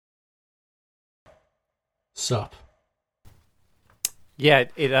Sup? Yeah,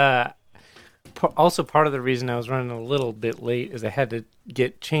 also part of the reason I was running a little bit late is I had to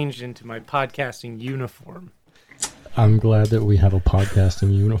get changed into my podcasting uniform. I'm glad that we have a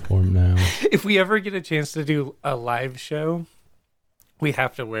podcasting uniform now. If we ever get a chance to do a live show, we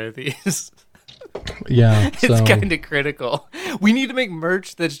have to wear these. Yeah, It's kind of critical. We need to make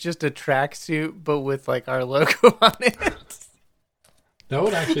merch that's just a tracksuit, but with like our logo on it. That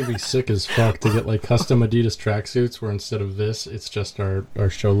would actually be sick as fuck to get like custom Adidas tracksuits where instead of this, it's just our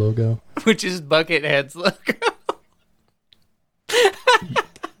show logo. Which is Buckethead's logo.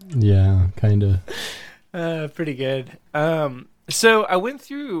 Yeah, kind of. Pretty good. So I went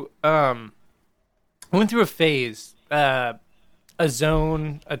through a phase, a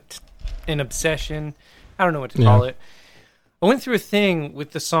zone, an obsession. I don't know what to call it. I went through a thing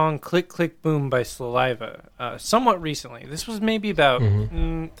with the song Click, Click, Boom by Saliva somewhat recently. This was maybe about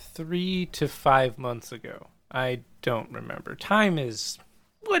 3 to 5 months ago. I don't remember.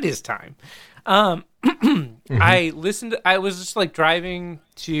 What is time? I was just like driving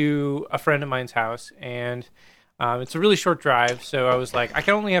to a friend of mine's house, and it's a really short drive, so I was like, I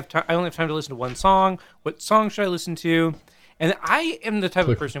only have time to listen to one song. What song should I listen to? And I am the type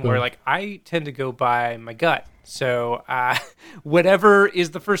of person where like I tend to go by my gut. So whatever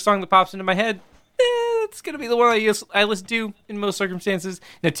is the first song that pops into my head, it's gonna be the one I listen to in most circumstances.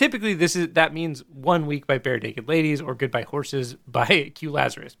 Now, typically that means 1 Week by Bare Naked Ladies or Goodbye Horses by Q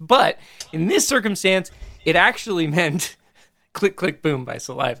Lazarus. But in this circumstance, it actually meant Click Click Boom by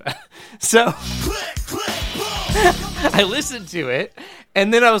Saliva. So I listened to it,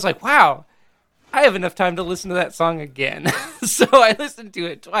 and then I was like, wow, I have enough time to listen to that song again. So I listened to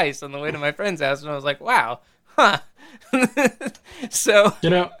it twice on the way to my friend's house, and I was like, wow, huh. So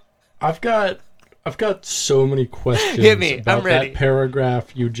I've got so many questions Hit me. about I'm ready. that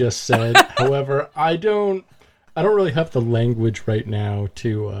paragraph you just said. However, I don't really have the language right now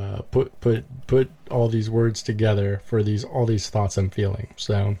to put all these words together for all these thoughts I'm feeling.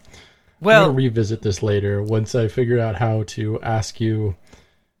 So I'm gonna revisit this later once I figure out how to ask you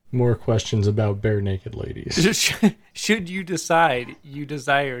more questions about Bare Naked Ladies. Should you decide you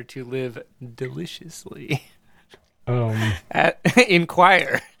desire to live deliciously,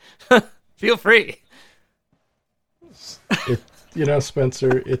 inquire. Feel free.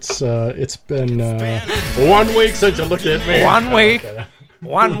 Spencer, it's been 1 week since you looked at me. 1 week. Okay.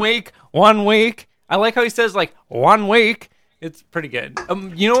 1 week. 1 week. I like how he says like 1 week. It's pretty good.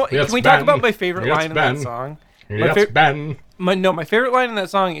 Can we talk about my favorite line in that song? My favorite line in that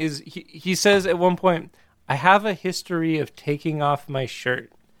song is he says at one point, "I have a history of taking off my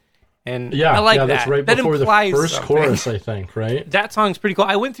shirt." And I like that. That's right before the first chorus, I think, right? That song's pretty cool.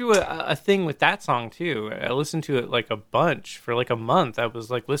 I went through a thing with that song, too. I listened to it like a bunch for like a month. I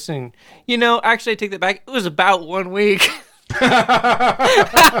was like listening. Actually, I take that back. It was about 1 week.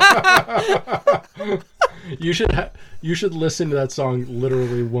 You should listen to that song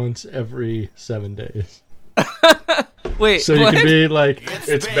literally once every 7 days. Wait, so you can be like,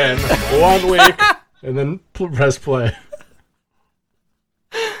 it's been 1 week, and then press play.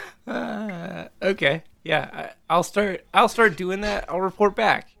 Okay, yeah, I'll start doing that. I'll report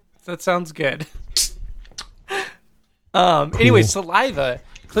back. That sounds good. Cool. Anyway, Saliva,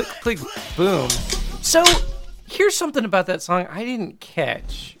 Click Click Boom. So here's something about that song I didn't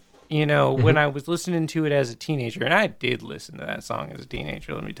catch. When I was listening to it as a teenager, and I did listen to that song as a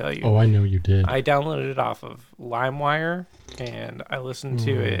teenager, let me tell you. Oh, I know you did. I downloaded it off of LimeWire, and I listened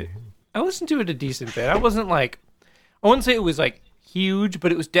to it. I listened to it a decent bit. I wouldn't say it was like huge,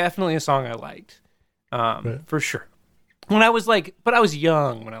 but it was definitely a song I liked, for sure. But I was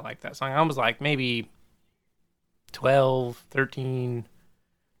young when I liked that song. I was like maybe 12, 13.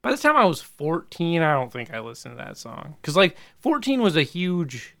 By the time I was 14, I don't think I listened to that song. Because 14 was a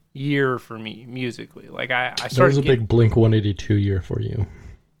huge year for me musically. I started. That was a big Blink-182 year for you.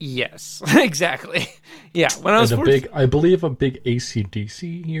 Yes, exactly. Yeah, when I was 14, I believe a big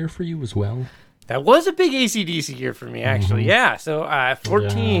AC/DC year for you as well. That was a big AC/DC year for me, actually. Yeah, so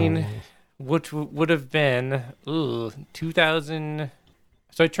 14, which would have been 2000.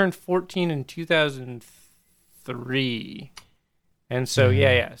 So I turned 14 in 2003. And so,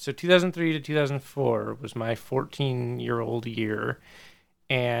 so 2003 to 2004 was my 14-year-old year.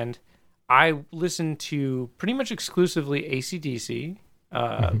 And I listened to pretty much exclusively AC/DC,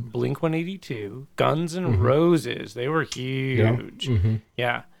 Blink-182, Guns N' Roses. They were huge.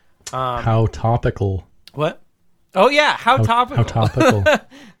 Yeah. How topical. What? Oh, yeah, how topical. How topical.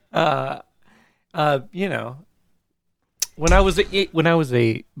 When I was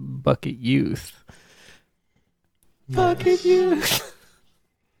a bucket youth. Bucket youth.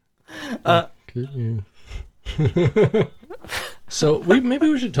 Bucket youth. So maybe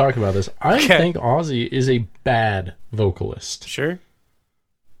we should talk about this. I think Ozzy is a bad vocalist. Sure.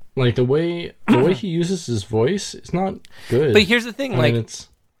 Like the way he uses his voice is not good. But here's the thing, I mean, it's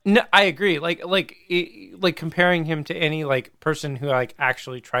no, I agree. Like comparing him to any like person who like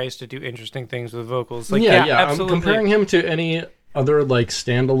actually tries to do interesting things with vocals. Like yeah. absolutely. I'm comparing him to any other like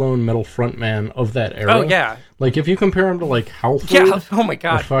standalone metal frontman of that era. Oh yeah. Like if you compare him to like Halford. Yeah. Oh my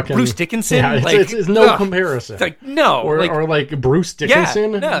God. Fucking, Bruce Dickinson. Yeah, it's no comparison. It's like no. Or like Bruce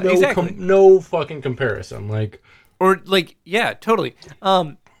Dickinson. Yeah, no, exactly. No fucking comparison. Like. Or like yeah, totally.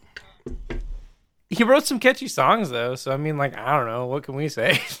 He wrote some catchy songs though, so I mean, like I don't know, what can we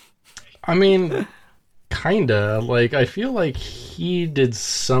say? I mean, kinda. Like I feel like he did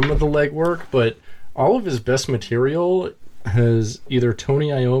some of the legwork, but all of his best material has either Tony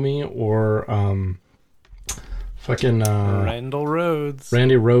Iommi or Randall Rhodes.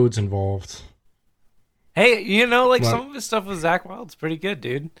 Randy Rhodes involved. Hey, you know, like some of his stuff with Zakk Wylde's pretty good,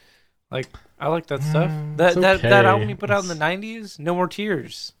 dude. Like I like that stuff. That album he put out in the '90s, No More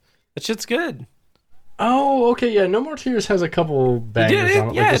Tears. That shit's good. Oh, okay, yeah. No More Tears has a couple bangers on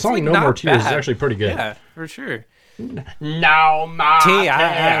it. Yeah, like the song like No More Tears is bad. actually pretty good. Yeah, for sure. No more tears.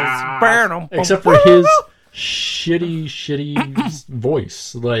 Except for his shitty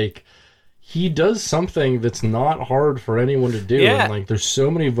voice. Like, he does something that's not hard for anyone to do. Yeah. And, like, there's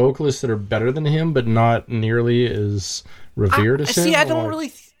so many vocalists that are better than him, but not nearly as revered as him. See, I don't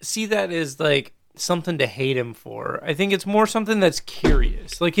really see that as, like, something to hate him for. I think it's more something that's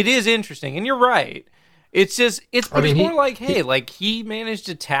curious. Like, it is interesting, and you're right. It's just, it's more like, hey, like, he managed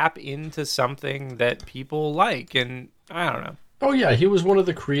to tap into something that people like, and I don't know. Oh, yeah, he was one of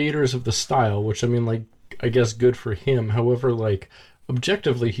the creators of the style, which, I mean, like, I guess good for him. However, like,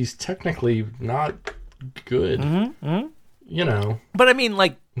 objectively, he's technically not good. Mm-hmm. You know. But, I mean,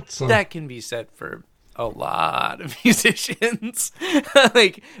 like, that can be said for a lot of musicians.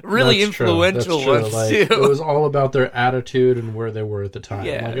 Like, really influential ones, like, too. It was all about their attitude and where they were at the time.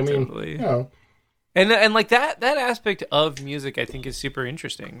 Yeah, like, I mean, totally. You know. And like that aspect of music, I think, is super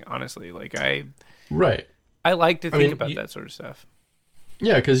interesting. Honestly, like I like to think about that sort of stuff.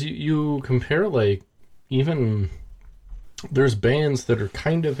 Yeah, because you compare like even there's bands that are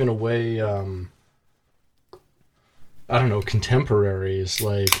kind of in a way, I don't know, contemporaries.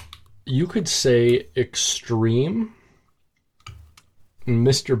 Like you could say Extreme,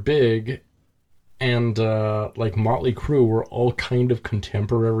 Mr. Big, and like Motley Crue were all kind of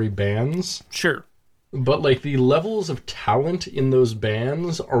contemporary bands. Sure. But, like, the levels of talent in those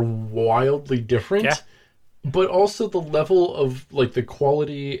bands are wildly different. Yeah. But also the level of, like, the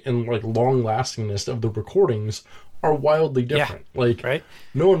quality and, like, long-lastingness of the recordings are wildly different. Yeah. Like,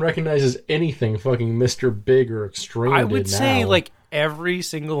 no one recognizes anything fucking Mr. Big or Extreme I would say, like, every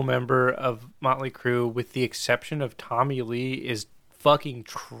single member of Motley Crue, with the exception of Tommy Lee, is fucking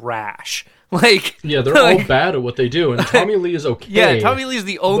trash. Like, yeah, they're all bad at what they do, and Tommy Lee is okay. Yeah, Tommy Lee's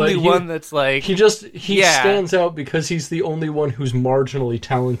the only one that's like he stands out because he's the only one who's marginally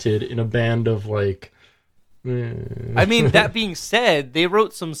talented in a band of like. I mean, that being said, they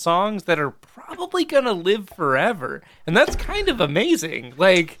wrote some songs that are probably gonna live forever, and that's kind of amazing.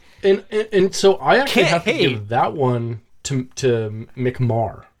 Like, and so I actually have to give that one to Mick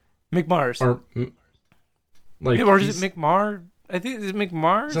Marr. Mick Mars, or is it Mick Marr? I think it's Mick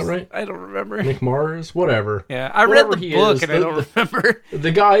Mars. Is that right? I don't remember. Mick Mars, whatever. Yeah, I read the book and I don't remember.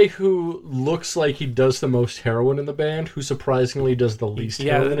 The guy who looks like he does the most heroin in the band, who surprisingly does the least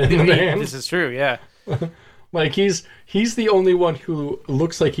heroin in the band. This is true, yeah. Like he's the only one who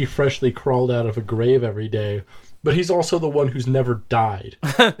looks like he freshly crawled out of a grave every day, but he's also the one who's never died.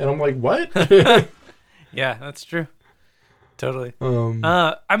 And I'm like, what? Yeah, that's true. Totally.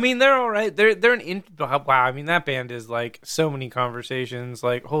 I mean, they're all right. They're wow. I mean, that band is like so many conversations.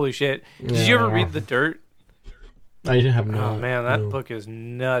 Like, holy shit! Did you ever read The Dirt? I didn't have no. Oh man, that book is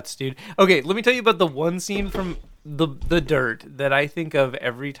nuts, dude. Okay, let me tell you about the one scene from the Dirt that I think of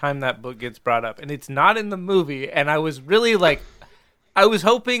every time that book gets brought up, and it's not in the movie. And I was really like, I was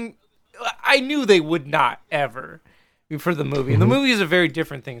hoping, I knew they would not ever for the movie. And the movie is a very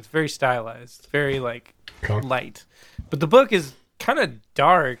different thing. It's very stylized. It's very like light. But the book is kind of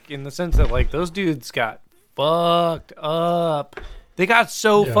dark in the sense that, like, those dudes got fucked up. They got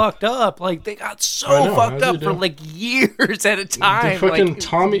so fucked up. Like, they got so fucked up for, like, years at a time. Fucking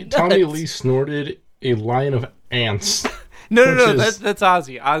Tommy Lee snorted a line of ants. No, that's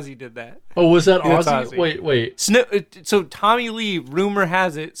Ozzy. Ozzy did that. Oh, was that Ozzy? Wait. So Tommy Lee, rumor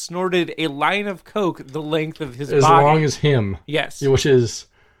has it, snorted a line of coke the length of his body. As long as him. Yes. Which is,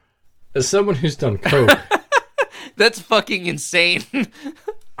 as someone who's done coke... That's fucking insane.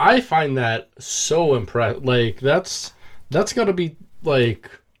 I find that so impressive. Like that's got to be like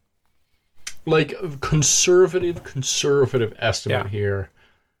conservative estimate here.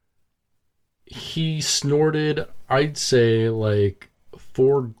 He snorted, I'd say, like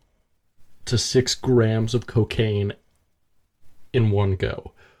 4 to 6 grams of cocaine in one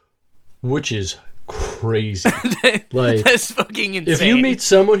go, which is crazy. Like, that's fucking insane. If you meet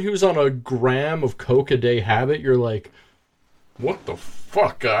someone who's on a gram of coke a day habit, you're like, what the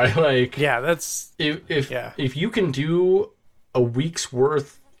fuck, guy? Like, yeah, that's if you can do a week's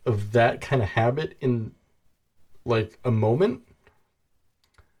worth of that kind of habit in like a moment,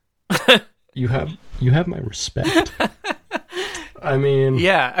 you have my respect. I mean,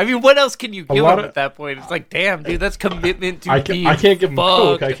 yeah. I mean, what else can you give him at that point? It's like, damn, dude, that's commitment to I can't give him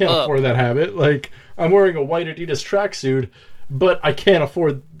coke. I can't afford that habit. Like, I'm wearing a white Adidas tracksuit, but I can't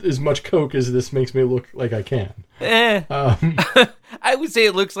afford as much coke as this makes me look like I can. I would say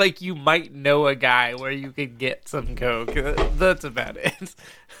it looks like you might know a guy where you could get some coke. That's about it.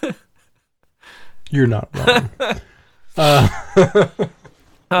 You're not wrong.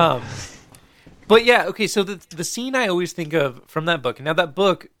 But yeah, okay, so the scene I always think of from that book, now that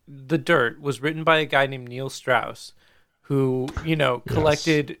book, The Dirt, was written by a guy named Neil Strauss, who,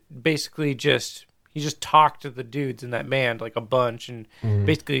 collected basically he just talked to the dudes in that band like a bunch and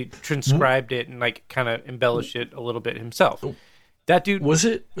basically transcribed it and like kind of embellished it a little bit himself. That dude was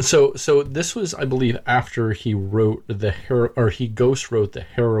it. So this was, I believe, after he wrote he ghost wrote the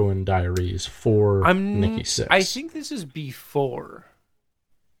Heroin Diaries for Nikki Sixx. I think this is before.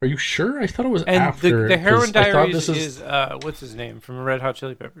 Are you sure? I thought it was and after. The Heroin Diaries is what's his name from Red Hot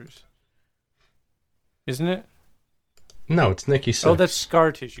Chili Peppers, isn't it? No, it's Nikki Sixx. Oh, that's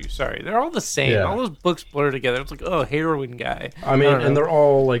Scar Tissue. Sorry, they're all the same. Yeah. All those books blur together. It's like, oh, heroin guy. I mean, and they're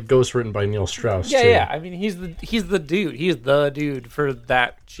all like ghost written by Neil Strauss. Yeah, too. yeah. I mean, he's the dude. He's the dude for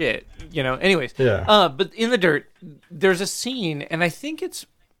that shit. Anyways. Yeah. But in The Dirt, there's a scene, and I think the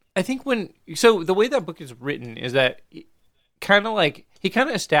way that book is written is that he kind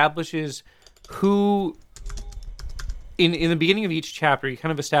of establishes who. In the beginning of each chapter, he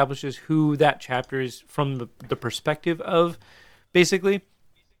kind of establishes who that chapter is from the perspective of, basically.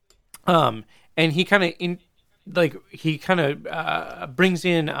 And he kind of brings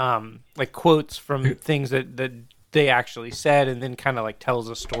in like quotes from things that they actually said, and then kind of like tells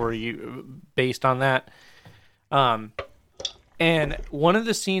a story based on that. And one of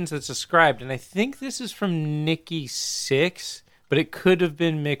the scenes that's described, and I think this is from Nikki Sixx, but it could have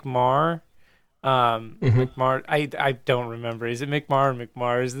been Mick Marr. McMar, I don't remember. Is it McMar or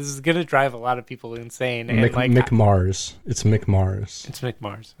McMars? This is gonna drive a lot of people insane. And McMars. It's McMars. It's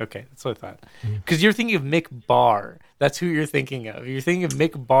McMars. Okay, that's what I thought. Because you're thinking of Mick Barr. That's who you're thinking of. You're thinking of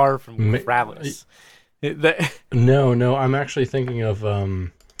Mick Barr from Kralis. No. I'm actually thinking of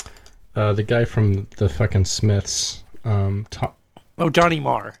the guy from the fucking Smiths. Johnny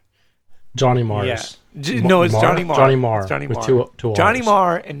Marr. Johnny Mars. Yeah. No, it's Johnny Marr. Johnny Marr. It's Johnny with Marr. two Johnny Rs.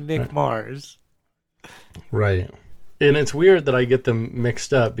 Marr and Mick Mars. Right. And it's weird that I get them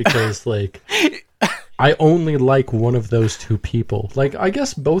mixed up because, like, I only like one of those two people. Like, I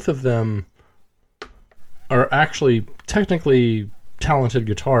guess both of them are actually technically talented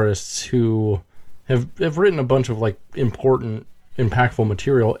guitarists who have written a bunch of, like, important, impactful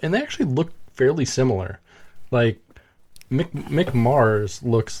material, and they actually look fairly similar. Like, Mick Mars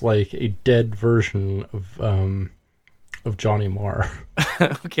looks like a dead version of Johnny Marr.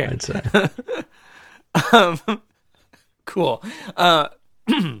 Okay. I'd say. Cool.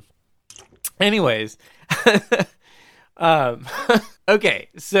 Anyways. Okay,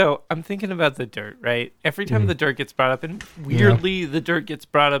 so I'm thinking about The Dirt, right? Every time The Dirt gets brought up, and weirdly, The Dirt gets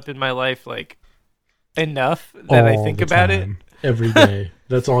brought up in my life, like, enough that I think about it. Every day.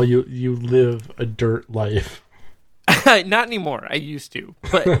 That's all you live a dirt life. Not anymore. I used to.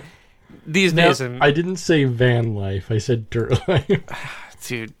 But these days... I didn't say van life. I said dirt life.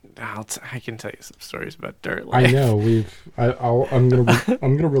 Dude, I can tell you some stories about dirt life. I know. I'm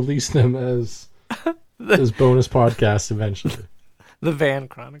gonna release them as bonus podcasts eventually. The Van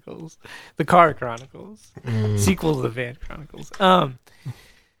Chronicles, the Car Chronicles, sequel to the Van Chronicles.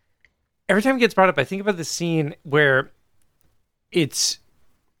 Every time it gets brought up, I think about the scene where it's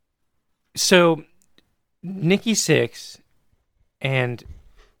so Nikki Sixx and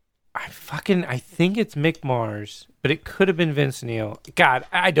I think it's Mick Mars, but it could have been Vince Neil. God,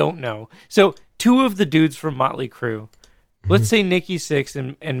 I don't know. So two of the dudes from Motley Crue, let's say Nikki Sixx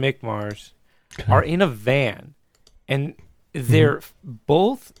and Mick Mars, are in a van, and they're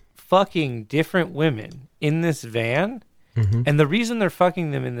both fucking different women in this van, And the reason they're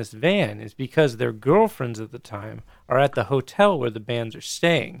fucking them in this van is because their girlfriends at the time are at the hotel where the bands are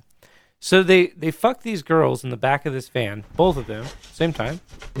staying. So they fuck these girls in the back of this van, both of them, same time.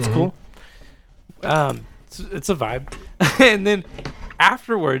 It's cool. It's a vibe. And then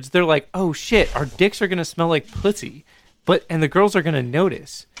afterwards, they're like, "Oh shit, our dicks are gonna smell like pussy," and the girls are gonna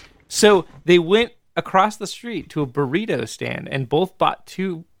notice. So they went across the street to a burrito stand and both bought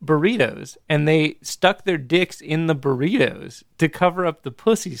 2 burritos, and they stuck their dicks in the burritos to cover up the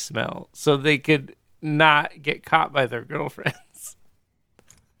pussy smell so they could not get caught by their girlfriends.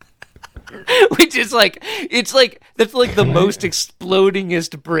 Which is like, it's like, that's like the most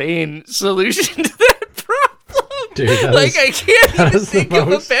explodingest brain solution to that problem. Dude, like, I can't even think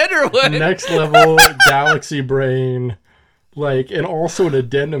of a better one. Next level galaxy brain. Like, and also an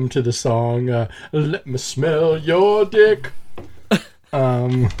addendum to the song, "Let me smell your dick."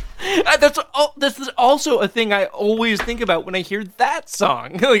 That's also a thing I always think about when I hear that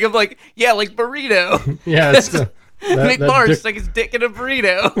song. Like, I'm like, yeah, like burrito. Yeah, it's Nick that Mars dick... stuck his dick in a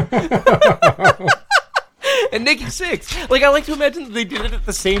burrito. And Nikki Sixx. Like, I like to imagine that they did it at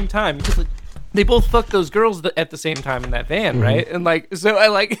the same time. Because, like, they both fucked those girls at the same time in that van, right? And, like, so I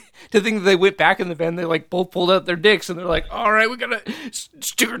like to think that they went back in the van, they, like, both pulled out their dicks, and they're like, all right, we gotta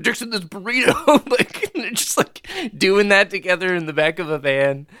stick our dicks in this burrito. Like, and they're just, like, doing that together in the back of a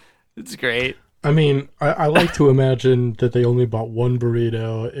van. It's great. I mean, I like to imagine that they only bought 1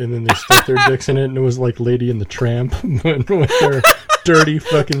 burrito, and then they stuck their dicks in it, and it was like Lady and the Tramp with their dirty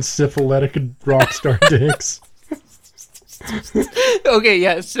fucking syphilitic rock star dicks. Okay,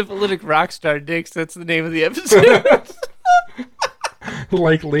 yeah, syphilitic rockstar dicks. That's the name of the episode.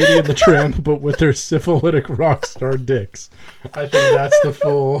 Like Lady and the Tramp, but with their syphilitic rockstar dicks. I think that's the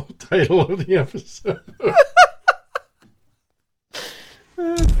full title of the episode.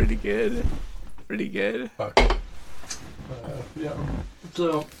 Pretty good. Pretty good. Fuck. Yeah.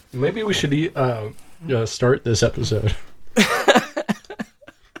 So maybe we should start this episode.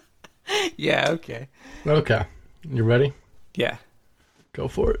 Yeah. Okay. Okay. You ready? Yeah. Go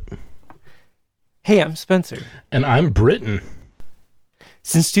for it. Hey, I'm Spencer. And I'm Britton.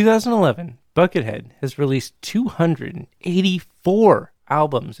 Since 2011, Buckethead has released 284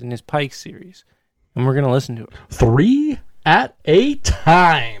 albums in his Pike series, and we're going to listen to it. 3 at a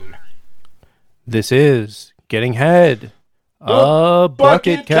time. This is Getting Head, a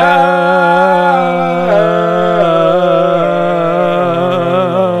Bucket Cast.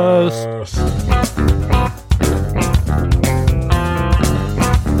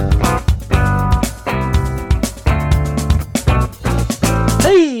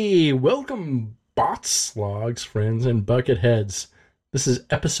 Hey, welcome, bots, slogs, friends, and bucket heads. This is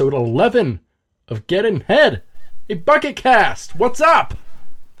episode 11 of Getting Head, a bucket cast. What's up?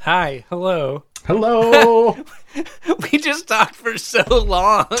 Hi, hello. Hello. We just talked for so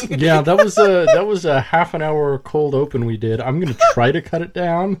long. Yeah, that was a half an hour cold open we did. I'm gonna try to cut it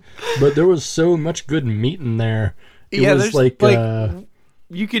down, but there was so much good meat in there. It was like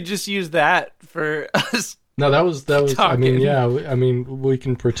you could just use that for us. No, that was. Talking. I mean, yeah. We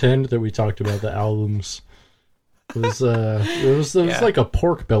can pretend that we talked about the albums. It was like a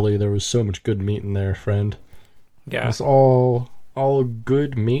pork belly. There was so much good meat in there, friend. Yeah, it's all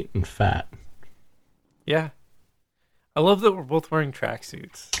good meat and fat. Yeah, I love that we're both wearing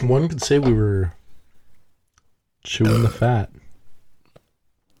tracksuits. One could say we were chewing the fat.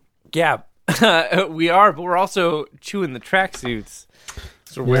 Yeah, we are, but we're also chewing the tracksuits.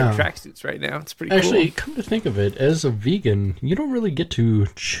 So we're wearing tracksuits right now. It's pretty cool. Actually, come to think of it, as a vegan, you don't really get to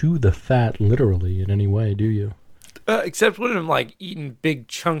chew the fat literally in any way, do you? Except when I'm like eating big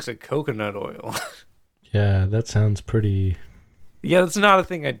chunks of coconut oil. Yeah, that sounds pretty... Yeah, that's not a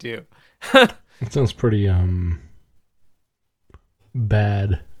thing I do. It sounds pretty,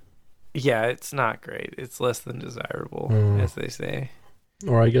 bad. Yeah, it's not great. It's less than desirable, as they say.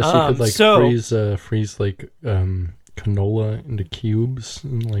 Or I guess you could, like, freeze like, canola into cubes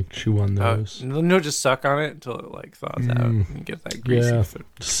and, like, chew on those. No, just suck on it until it, like, thaws out and get that greasy. Yeah,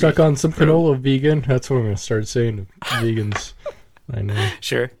 suck on some canola, vegan. That's what I'm going to start saying to vegans. I know.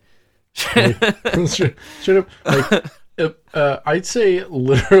 Sure. Like, straight up, like, I'd say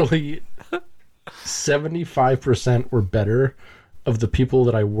literally 75% or better of the people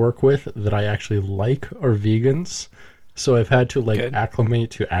that I work with that I actually like are vegans. So I've had to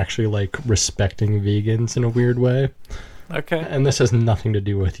acclimate to actually like respecting vegans in a weird way. Okay. And this has nothing to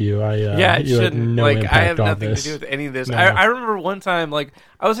do with you. It shouldn't. No like, impact I have on nothing this. to do with any of this. No. I remember one time, like,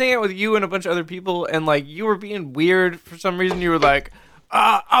 I was hanging out with you and a bunch of other people, and like you were being weird for some reason. You were like,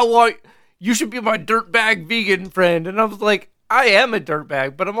 you should be my dirtbag vegan friend. And I was like, I am a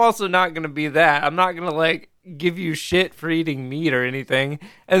dirtbag, but I'm also not going to be that. I'm not going to, like, give you shit for eating meat or anything.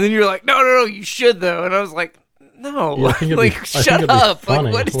 And then you're like, no, you should though. And I was like, no, Yeah, I think it'd be- I think shut it'd be up. funny.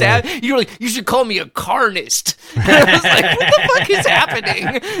 Like, what is Like- that? You were like, you should call me a carnist. And I was like, what the fuck is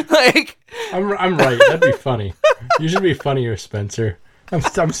happening? Like, I'm right. That'd be funny. You should be funnier, Spencer.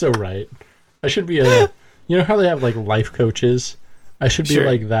 I'm so right. I should be a. You know how they have like life coaches? I should be Sure.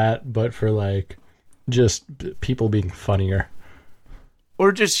 like that, but for like just people being funnier.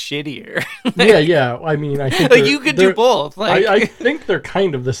 or just shittier. Yeah. I mean, I think Like, you could do both. Like, I think they're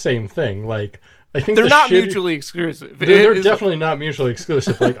kind of the same thing. Like, I think they're the not shitty- mutually exclusive. They're It's- definitely not mutually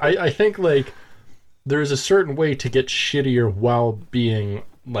exclusive. Like, I think like there's a certain way to get shittier while being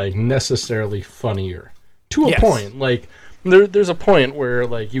like necessarily funnier to a Yes. point. Like, there's a point where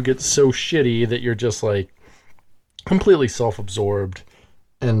like you get so shitty that you're just like completely self-absorbed.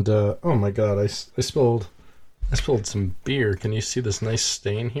 And oh my god, I spilled some beer. Can you see this nice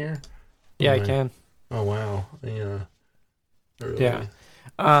stain here? Yeah, Oh I my- can. Oh wow, yeah. Really- Yeah.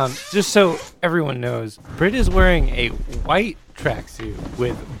 Just so everyone knows, Britt is wearing a white tracksuit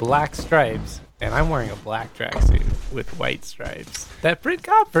with black stripes, and I'm wearing a black tracksuit with white stripes that Britt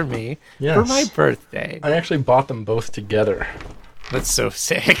got for me for Yes. my birthday. I actually bought them both together. That's so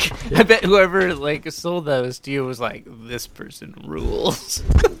sick. I bet whoever like sold those to you was like, this person rules.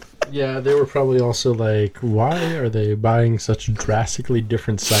 Yeah, they were probably also like, why are they buying such drastically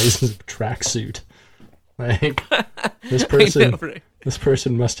different sizes of tracksuit? Like, this person, I know, right? this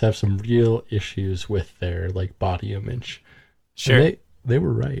person must have some real issues with their like body image. Sure. And they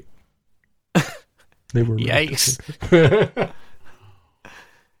were right. They were Yikes. right.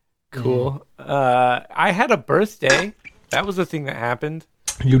 Cool. I had a birthday. That was the thing that happened.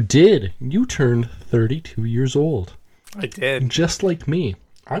 You did. You turned 32 years old, I did. just like me.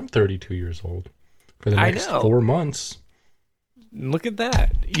 I'm 32 years old. For the I next know. 4 months. Look at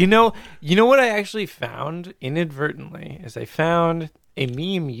that. You know what I actually found inadvertently is I found a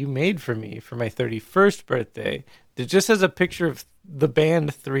meme you made for me for my 31st birthday that just has a picture of the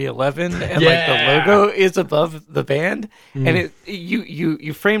band 311 and like the Yeah. logo is above the band and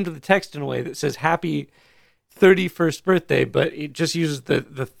you framed the text in a way that says happy 31st birthday, but it just uses the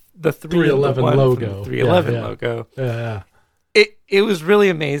 311 311 logo. 311 Yeah. logo. Yeah. It was really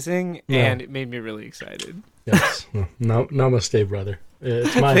amazing Yeah. and it made me really excited. Yes. No, namaste, brother.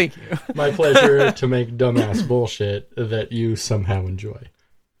 It's my Thank you. my pleasure to make dumbass bullshit that you somehow enjoy.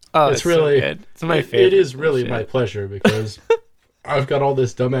 Oh, It's it's really- so good. It's my favorite. It is really bullshit. my pleasure because I've got all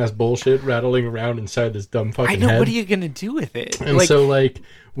this dumbass bullshit rattling around inside this dumb fucking I know. head. What are you gonna do with it? And like, so like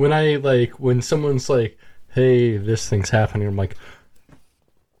when someone's like, "Hey, this thing's happening," I'm like,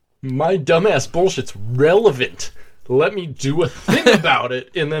 "My dumbass bullshit's relevant. Let me do a thing about it."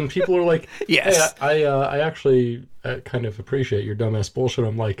 And then people are like, Yes. hey, I actually kind of appreciate your dumbass bullshit."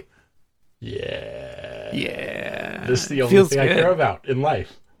 I'm like, "Yeah, yeah, this is the only Feels thing I good. care about in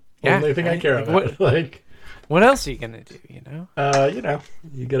life. Yeah, Only thing I right? care Like, about." Like, What else are you gonna do? You know?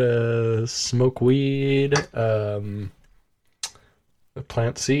 you gotta smoke weed,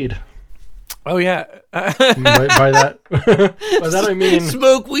 plant seed. Oh yeah. By that, by that I mean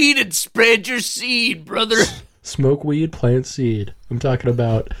Smoke weed and spread your seed, brother. smoke weed, plant seed. I'm talking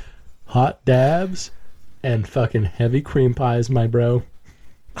about hot dabs and fucking heavy cream pies, my bro.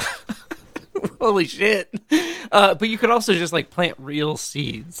 Holy shit! But you could also just like plant real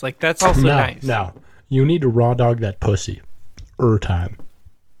seeds. Like that's also No, nice. no, you need to raw dog that pussy. Time.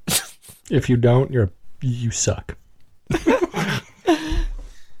 If you don't, you suck.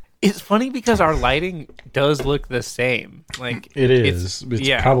 It's funny because our lighting does look the same. Like It is. It's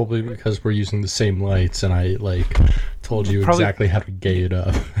yeah. probably because we're using the same lights, and I like told you Probably- exactly how to gay it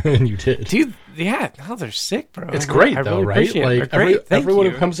up, and you did. Dude, yeah, no, they're sick, bro. It's great I though, really right? appreciate it. Like They're great. Thank everyone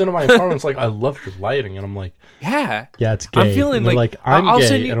you. who comes into my apartment's like, "I love your lighting," and I'm like, Yeah. "Yeah, it's gay." I'm feeling and they're like- I'm I'll gay,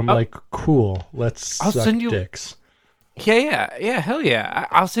 send you- and I'm I'll- like, "Cool, let's I'll suck send you- dicks." Yeah, hell yeah.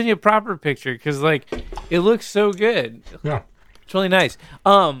 I'll send you a proper picture because, like, it looks so good. Yeah. It's really nice.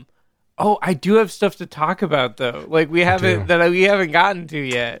 Oh, I do have stuff to talk about though. Like we haven't gotten to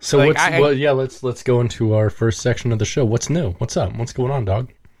yet. So like, let's go into our first section of the show. What's new? What's up? What's going on,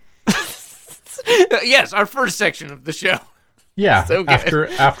 dog? yes, our first section of the show. Yeah. So good.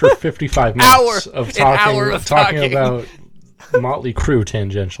 After 55 minutes An of talking, hour of talking talking. about Motley Crue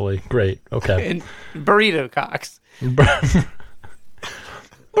tangentially. Great. Okay. And burrito cocks. Burrito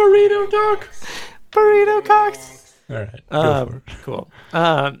dog. Burrito cocks. All right. Go for it.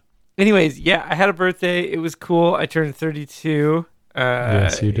 Cool. Anyways, yeah, I had a birthday. It was cool. I turned 32.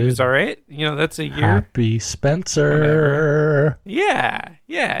 Yes, you It was did. all right. You know, that's a year. Happy Spencer. Yeah,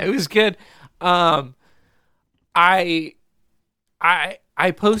 it was good. I I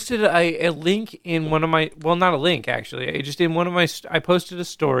posted a link in one of my, well, not a link actually. I just in one of my, I posted a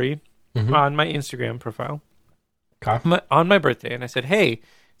story on my Instagram profile on my birthday, and I said, "Hey,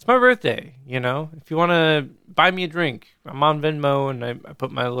 it's my birthday. If you want to buy me a drink, I'm on Venmo," and I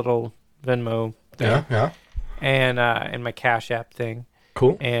put my little Venmo thing, and my Cash App thing,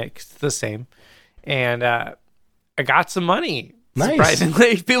 cool, and it's the same, and I got some money. Nice.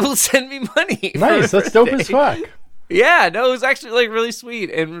 Surprisingly, people send me money. Nice, that's dope as fuck. Yeah, no, it was actually like really sweet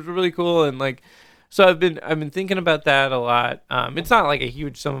and it was really cool, and like, so I've been thinking about that a lot. It's not like a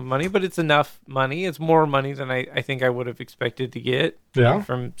huge sum of money, but it's enough money. It's more money than I think I would have expected to get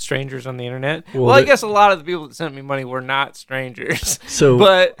from strangers on the internet. Well, I guess a lot of the people that sent me money were not strangers. So,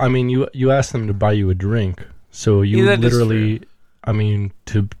 but I mean, you asked them to buy you a drink, so you literally, I mean,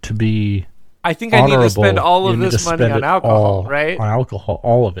 to be. I think I need to spend all of this money on alcohol, right? On alcohol,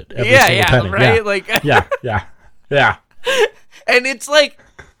 all of it. Every single penny. Right? Yeah. Like, yeah. And it's like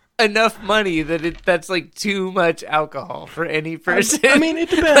enough money that's like too much alcohol for any person. I mean, it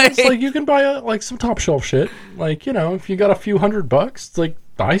depends. Like you can buy some top shelf shit. Like, if you got a few $100, it's like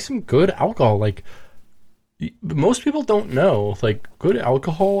buy some good alcohol. Like most people don't know, like good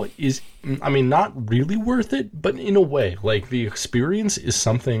alcohol is, I mean, not really worth it, but in a way, like the experience is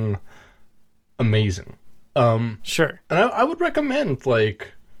something amazing. Sure. And I would recommend,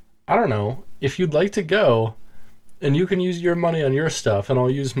 like, I don't know, if you'd like to go, and you can use your money on your stuff, and I'll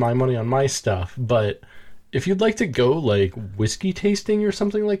use my money on my stuff, but if you'd like to go, like, whiskey tasting or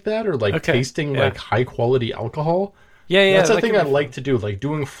something like that, or, like, tasting, like, high-quality alcohol, that's a thing I'd like to do. Like,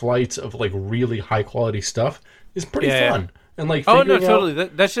 doing flights of, like, really high-quality stuff is pretty fun. And, like, totally.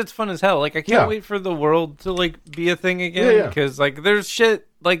 That shit's fun as hell. Like, I can't wait for the world to, like, be a thing again, because, like, there's shit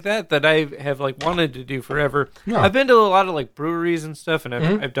like that I have, like, wanted to do forever. Yeah. I've been to a lot of, like, breweries and stuff, and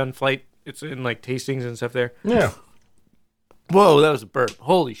I've done flight, it's in, like, tastings and stuff there. Yeah. Whoa, that was a burp.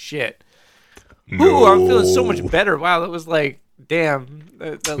 Holy shit. No. Ooh, I'm feeling so much better. Wow, that was, like, damn,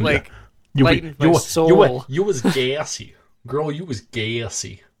 that like, lightened my soul. You was gassy. Girl, you was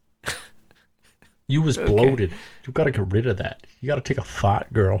gassy. You was bloated. You gotta get rid of that. You gotta take a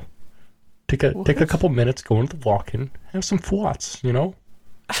fart, girl. Take a couple minutes, go into the walk-in, have some farts, You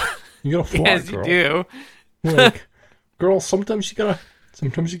gotta fart, yes, girl. You do. Like, girl, sometimes you gotta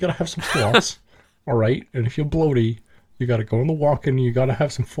have some farts. All right, and if you're bloated, you gotta go in the walk-in. You gotta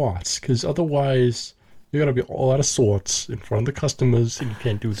have some farts, because otherwise you're gonna be all out of sorts in front of the customers, and you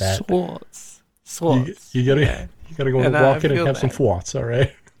can't do that. Sorts. You gotta go in the walk-in and have some farts. All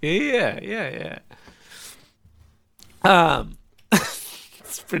right. Yeah.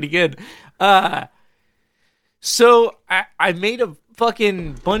 It's pretty good. So I made a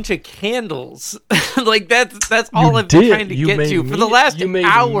fucking bunch of candles. Like that's all I've been trying to get to for the last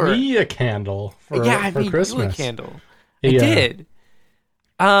hour. You made me a candle for Christmas. You a candle. I did.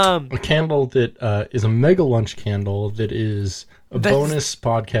 A candle that is a mega lunch candle that is a bonus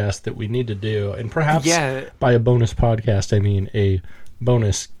podcast that we need to do, and perhaps by a bonus podcast I mean a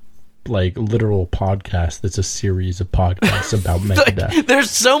bonus, like, literal podcast that's a series of podcasts about Megadeth. Like, there's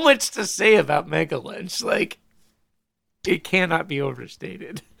so much to say about Mega Lunch. Like, it cannot be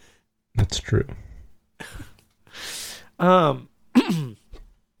overstated. That's true. I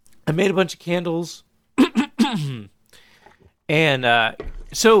made a bunch of candles. And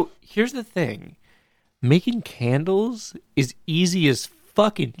so here's the thing. Making candles is easy as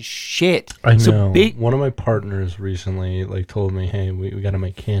fucking shit. I know. One of my partners recently, like, told me, hey, we got to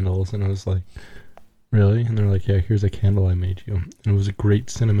make candles. And I was like, really? And they're like, yeah, here's a candle I made you. And it was a great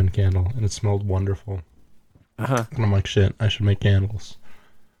cinnamon candle, and it smelled wonderful. And I'm like, shit, I should make candles.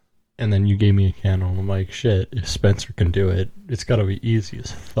 And then you gave me a candle, and I'm like, shit, if Spencer can do it, it's got to be easy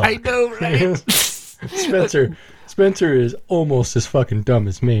as fuck. I know, right? Spencer is almost as fucking dumb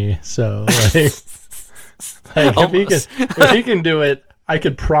as me, so, like if he can do it, I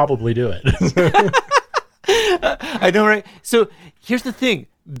could probably do it. I know, right? So here's the thing.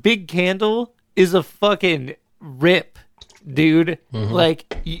 Big Candle is a fucking rip, dude.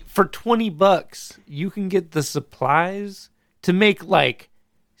 Like, for $20, you can get the supplies to make, like,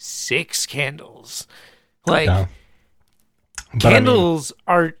 6 candles. Like, candles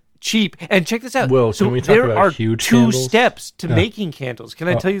are cheap. And check this out. Will, can we talk about huge candles? There are 2 steps to making candles. Can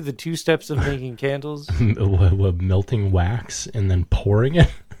I tell you the 2 steps of making candles? Melting wax and then pouring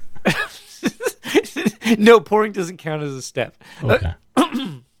it? No, pouring doesn't count as a step. Okay.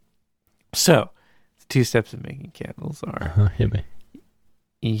 So, the 2 steps of making candles are... hit me.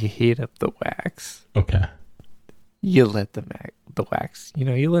 You heat up the wax. Okay. You let the wax,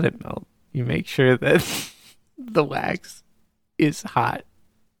 you let it melt. You make sure that the wax is hot.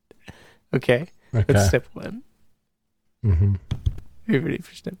 Okay? That's step 1. Are you ready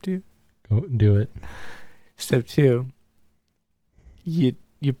for step 2? Go do it. Step 2. You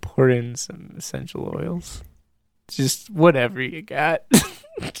pour in some essential oils. Just whatever you got.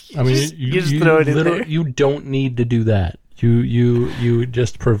 I mean, you just throw it in there. You don't need to do that. You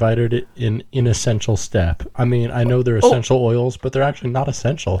just provided it in inessential step. I mean, I know they're essential oils, but they're actually not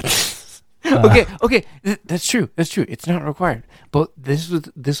essential. Okay, that's true. It's not required. But this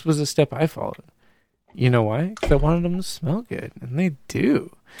was a step I followed. You know why? Because I wanted them to smell good, and they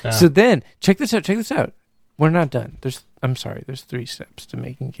do. So then, check this out. We're not done. There's 3 steps to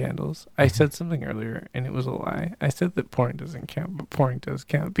making candles. I said something earlier, and it was a lie. I said that pouring doesn't count, but pouring does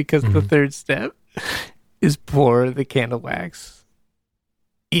count, because the third step is pour the candle wax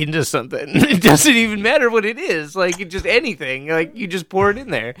into something. It doesn't even matter what it is. Like, just anything. Like, you just pour it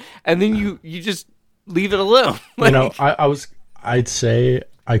in there, and then you just leave it alone. Like, I'd say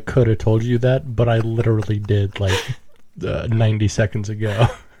I could have told you that, but I literally did, like, 90 seconds ago.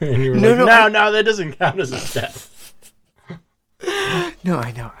 And you were no, that doesn't count as a step. No,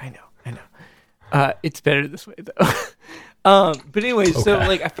 I know. It's better this way, though. But anyways, okay. So,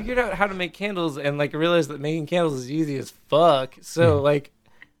 like, I figured out how to make candles, and, like, I realized that making candles is easy as fuck. So, like,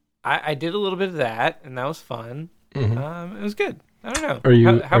 I did a little bit of that, and that was fun. Mm-hmm. It was good. I don't know.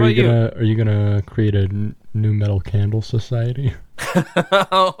 How about you? Are you gonna create a new metal candle society?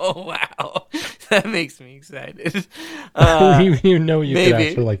 Oh wow, that makes me excited. You know, you could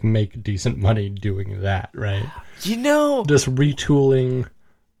actually like make decent money doing that, right? You know, just retooling.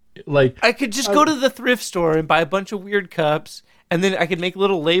 Like, I could just go to the thrift store and buy a bunch of weird cups, and then I could make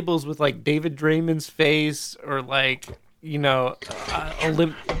little labels with like David Draymond's face or like, you know, a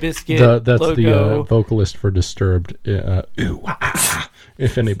Limp Bizkit that's logo. The vocalist for Disturbed.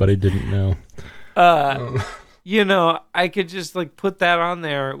 If anybody didn't know. You know, I could just like put that on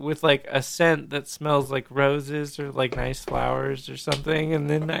there with like a scent that smells like roses or like nice flowers or something, and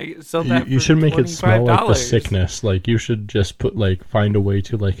then I sell that. You should make it smell like the sickness. Like, you should just put like find a way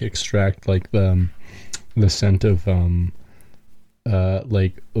to like extract like the scent of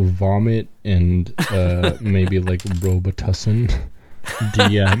like vomit and maybe like Robitussin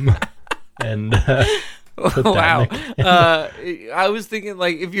DM and put wow. I was thinking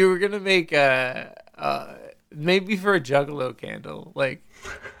like if you were gonna make maybe for a Juggalo candle, like,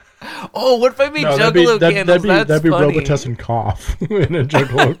 oh, what if I made Juggalo candles? That'd be Robitussin cough in a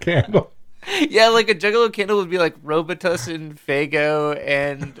Juggalo candle. Yeah, like a Juggalo candle would be like Robitussin, Faygo,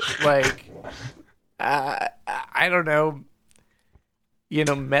 and like I don't know, you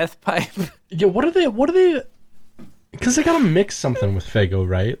know, meth pipe. Yeah, what are they? Because they gotta mix something with Faygo,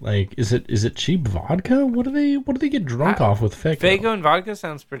 right? Like, is it cheap vodka? What do they get drunk off with Faygo? Faygo and vodka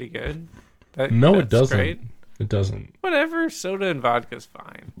sounds pretty good. No, it doesn't. Great. It doesn't. Whatever, soda and vodka's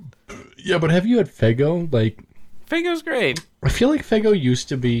fine. Yeah, but have you had Faygo? Like, Faygo's great. I feel like Faygo used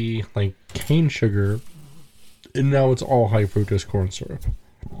to be like cane sugar, and now it's all high fructose corn syrup.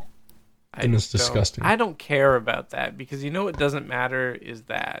 And it's disgusting. I don't care about that, because you know what doesn't matter is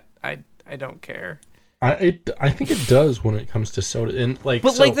that I don't care. I think it does when it comes to soda, and like.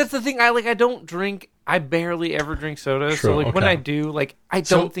 But like, that's the thing. I don't drink. I barely ever drink soda. True, so like when I do, like, I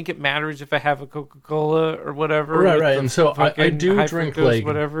don't think it matters if I have a Coca-Cola or whatever. Right. And so I do drink like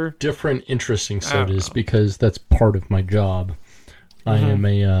whatever. Different interesting sodas because that's part of my job. I am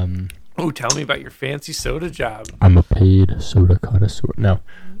a Oh, tell me about your fancy soda job. I'm a paid soda connoisseur. No.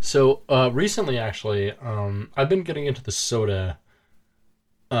 So recently, actually, I've been getting into the soda.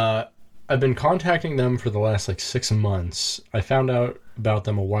 I've been contacting them for the last like 6 months. I found out about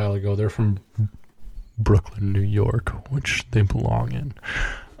them a while ago. They're from Brooklyn, New York, which they belong in.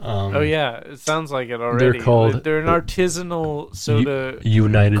 Oh yeah, it sounds like it already. They're an artisanal soda.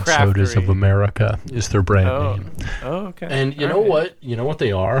 United craftery. Sodas of America is their brand name. Oh, okay. And you know what? You know what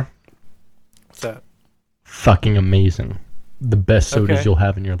they are? What's that? Fucking amazing. The best sodas you'll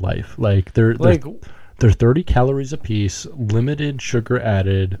have in your life. Like they're 30 calories a piece, limited sugar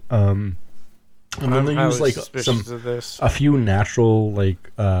added. And then they use like a few natural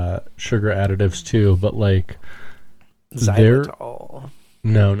like sugar additives too, but like xylitol.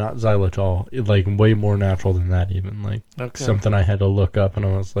 No, not xylitol. Like way more natural than that, even like something I had to look up, and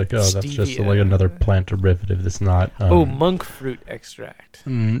I was like, oh, that's just like another plant derivative. That's not. Monk fruit extract.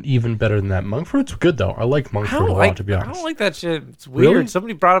 Even better than that. Monk fruit's good though. I like monk fruit a lot, to be honest. I don't like that shit. It's weird. Really?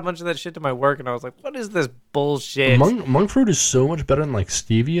 Somebody brought a bunch of that shit to my work, and I was like, what is this bullshit? Monk fruit is so much better than like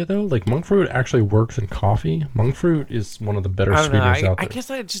stevia though. Like monk fruit actually works in coffee. Monk fruit is one of the better sweeteners out there. I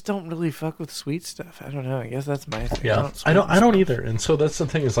guess I just don't really fuck with sweet stuff. I don't know. I guess that's my thing. Yeah, I don't either. And so that's the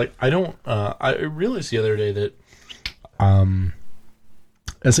thing, is like I realized the other day that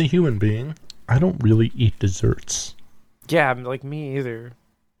as a human being, I don't really eat desserts. Yeah, like me either.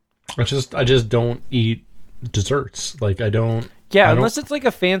 I just don't eat desserts. Like I don't. Yeah, I unless don't, it's like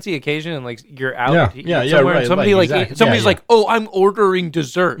a fancy occasion and like you're out yeah, somewhere right. and somebody like, like exactly. somebody's yeah. like, "Oh, I'm ordering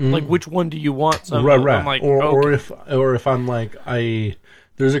dessert. Like, which one do you want?" Right. I'm like, or okay. if I'm like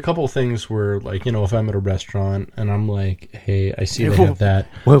there's a couple things where like if I'm at a restaurant and I'm like, hey, I see they have that.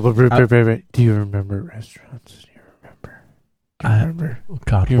 Wait. Do you remember restaurants? Do you remember?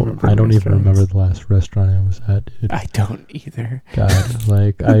 God, remember I don't even restaurants? remember the last restaurant I was at, dude. I don't either. God,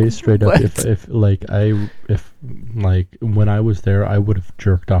 like I straight up, What? if when I was there, I would have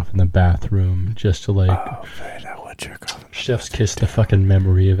jerked off in the bathroom just to like. Oh, man, I would jerk off. Chef's kiss the fucking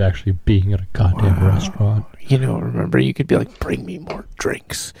memory of actually being at a goddamn restaurant. Remember you could be like, "Bring me more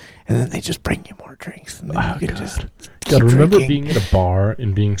drinks," and then they just bring you more drinks, and then you could just God, remember drinking. being at a bar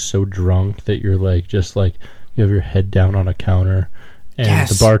and being so drunk that you're like, just like you have your head down on a counter, and Yes.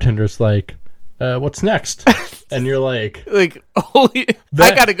 the bartender's like, "What's next?" And you're like, holy,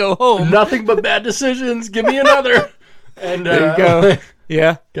 I gotta go home. "Nothing but bad decisions. Give me another." And There you go.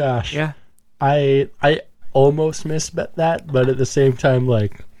 Yeah, gosh, yeah. I almost missed that, but at the same time,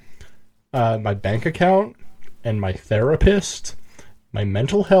 like my bank account and my therapist, my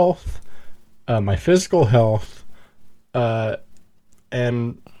mental health, my physical health,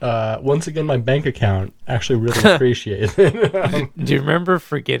 and once again my bank account actually really appreciate it. Do you remember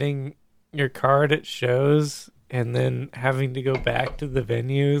forgetting your card at shows and then having to go back to the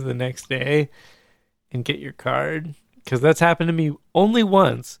venue the next day and get your card? Because that's happened to me only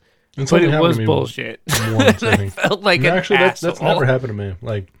once, It's but only it happened was to me bullshit. once, I I think. felt like No, an actually, that's asshole. never happened to me.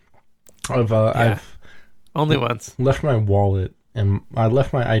 Like I've Only once. left my wallet and I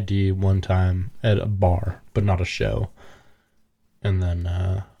left my ID one time at a bar, but not a show. And then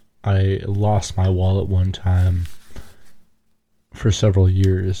I lost my wallet one time for several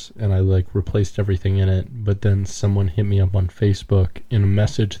years, and I like replaced everything in it. But then someone hit me up on Facebook in a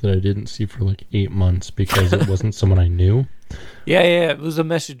message that I didn't see for like 8 months because it wasn't someone I knew. Yeah. It was a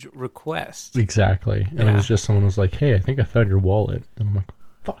message request. Exactly, and it was just someone was like, "Hey, I think I found your wallet," and I'm like,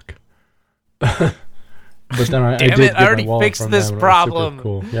 "Fuck." But then I Damn did it, get I already my wallet fixed from this them, and it was super problem.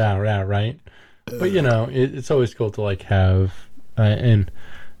 cool. Yeah, right. But it's always cool to like have and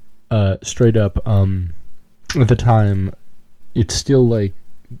straight up. At the time, it's still like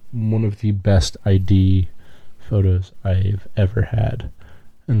one of the best ID photos I've ever had,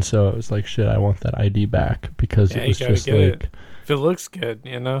 and so I was like, "Shit, I want that ID back," because it was just like. it. If it looks good,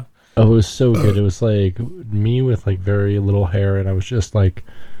 Oh, it was so good. It was like me with like very little hair, and I was just like,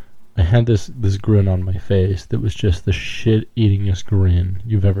 I had this grin on my face that was just the shit-eatingest grin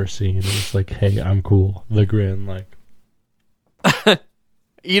you've ever seen. It was like, hey, I'm cool. The grin, like.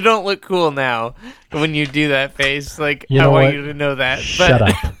 You don't look cool now when you do that face. Like, You I know want what? you to know that. Shut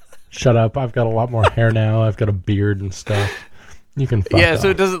up. Shut up. I've got a lot more hair now. I've got a beard and stuff. You can fuck Yeah, off.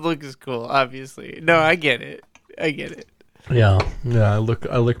 so it doesn't look as cool, obviously. No, I get it. Yeah. I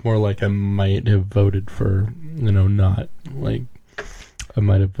look more like I might have voted for, not like I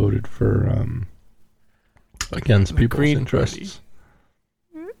might have voted for against people's Green interests. Party.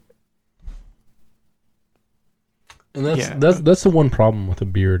 And that's the one problem with a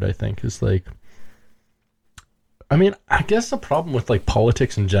beard, I think, is like, I mean, I guess the problem with like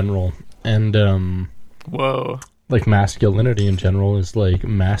politics in general and Whoa. like masculinity in general is like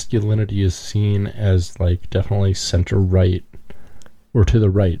masculinity is seen as like definitely center right or to the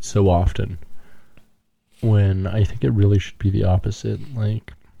right so often, when I think it really should be the opposite.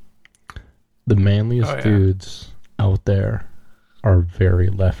 Like the manliest dudes out there are very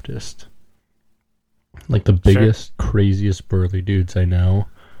leftist. Like the biggest, craziest burly dudes I know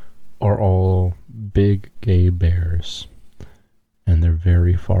are all big gay bears, and they're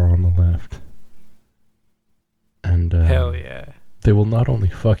very far on the left. And Hell yeah. they will not only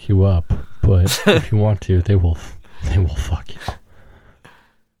fuck you up, but if you want to, they will fuck you.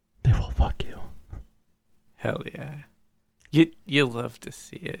 They will fuck you. Hell yeah. You love to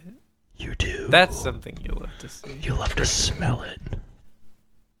see it. You do. That's something you love to see. You love to smell it.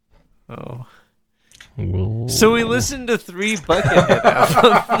 Oh. Whoa. So we listened to 3 Buckethead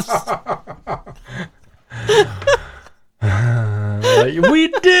albums. We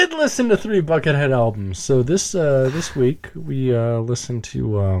did listen to 3 Buckethead albums. So this week we listened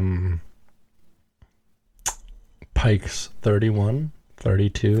to Pike's 31,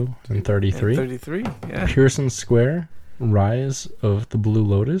 32, and 33. 33, yeah. Pearson Square, Rise of the Blue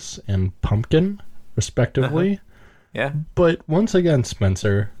Lotus, and Pumpkin, respectively. Yeah. But once again,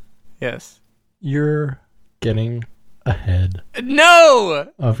 Spencer, Yes. you're getting ahead No!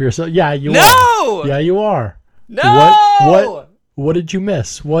 of yourself. Yeah, you are. No! Yeah, you are. No! What did you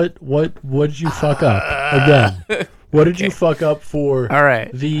miss? What did you fuck up again? What did you fuck up for? All right.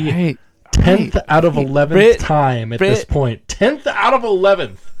 The 10th out of 11th time at this point. 10th out of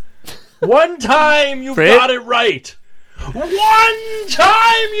 11th. One time you've got it right. One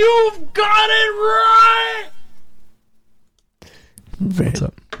time you've got it right. What's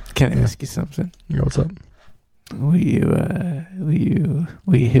up? Can I ask you something? Yeah, what's up? Will you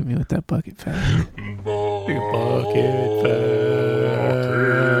hit me with that bucket fast?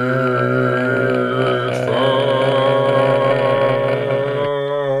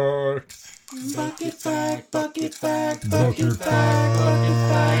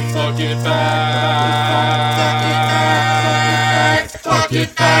 Bucket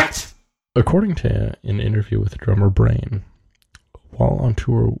fact. According to an interview with drummer Brain, while on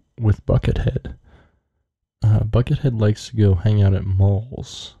tour with Buckethead, Buckethead likes to go hang out at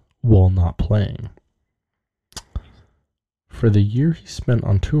malls while not playing. For the year he spent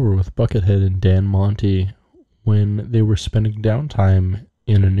on tour with Buckethead and Dan Monty, when they were spending downtime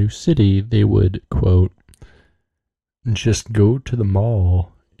in a new city, they would, quote, just go to the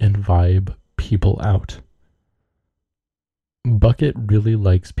mall and vibe people out. Bucket really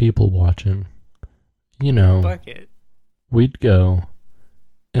likes people watching. You know, Bucket. We'd go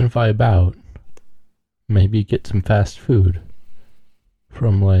and vibe out. Maybe get some fast food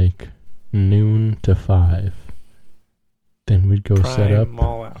from like noon to 5. Then we'd go set up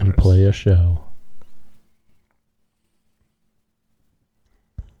and play a show.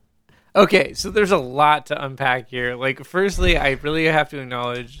 Okay, so there's a lot to unpack here. Like, firstly, I really have to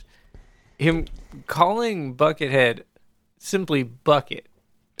acknowledge him calling Buckethead simply Bucket.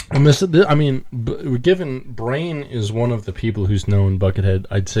 And given Brain is one of the people who's known Buckethead,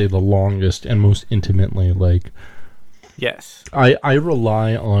 I'd say the longest and most intimately. Like, yes, I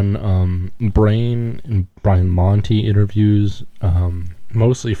rely on Brain and Brian Monty interviews,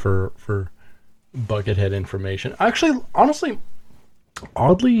 mostly for Buckethead information. Actually, honestly,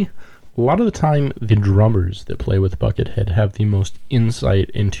 oddly, a lot of the time, the drummers that play with Buckethead have the most insight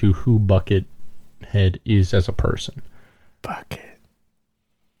into who Buckethead is as a person. Bucket.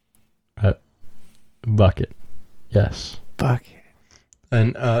 Yes. Bucket.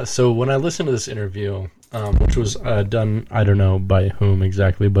 And so when I listened to this interview, which was done, I don't know by whom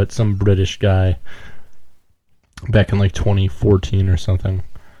exactly, but some British guy back in like 2014 or something,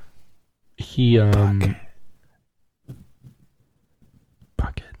 he...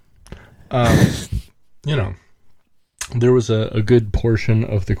 Bucket. You know, there was a good portion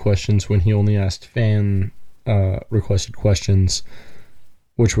of the questions when he only asked fan requested questions,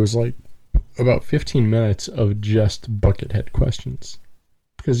 which was like about 15 minutes of just Buckethead questions.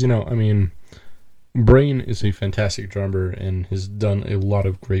 Because, you know, I mean, Brain is a fantastic drummer and has done a lot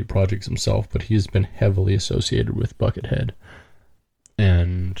of great projects himself, but he's been heavily associated with Buckethead.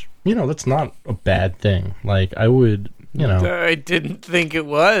 And, you know, that's not a bad thing. Like, I would... You know, I didn't think it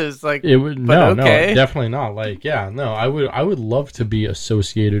was like it would. No, definitely not. Like, yeah, no, I would love to be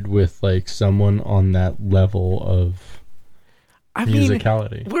associated with like someone on that level of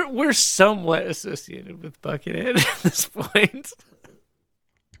musicality. We're somewhat associated with Buckethead at this point.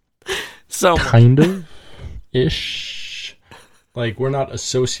 Kind of ish. Like, we're not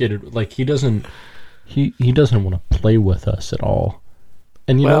associated. Like, he doesn't want to play with us at all.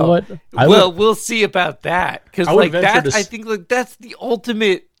 And you know what? We'll see about that, because like that, I think like that's the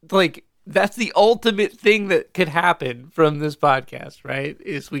ultimate thing that could happen from this podcast, right?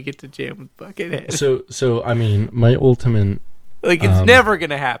 Is we get to jam with Buckethead. So I mean, my ultimate, like, it's never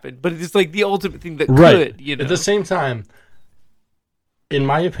gonna happen, but it's like the ultimate thing that could. You know, at the same time, in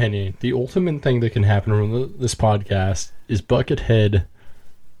my opinion, the ultimate thing that can happen from this podcast is Buckethead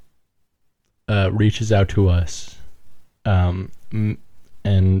reaches out to us,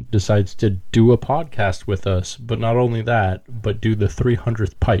 and decides to do a podcast with us, but not only that, but do the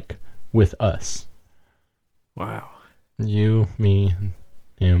 300th Pike with us. Wow. You, me,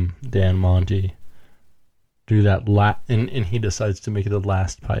 him, Dan Monty, do that, and he decides to make it the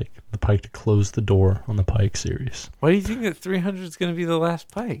last Pike, the Pike to close the door on the Pike series. Why do you think that 300 is going to be the last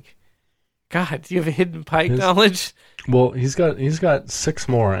Pike? God, do you have a hidden Pike knowledge? Well, he's got 6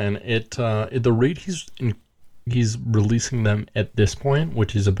 more, and at the rate he's releasing them at this point,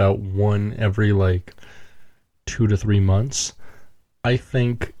 which is about one every like 2 to 3 months. I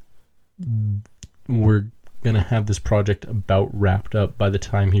think we're gonna have this project about wrapped up by the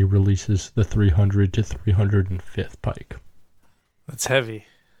time he releases the 300 to 305th Pike. That's heavy.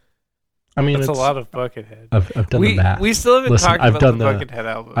 I mean, that's a lot of Buckethead. I've done the math. We still haven't talked about the Buckethead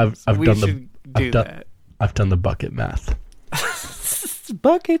album. I've done the bucket math.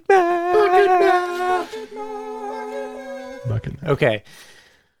 Bucket math. Bucket math. Okay.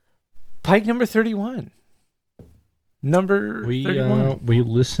 Pike number 31. Number 31. We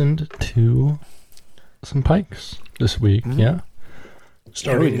listened to some Pikes this week. Yeah,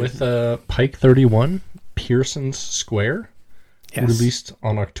 starting with Pike 31, Pearson's Square, released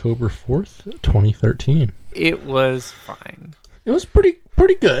on October 4th, 2013. It was fine. It was pretty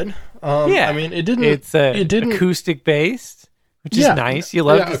good. I mean, it didn't. It's acoustic based, which is nice. You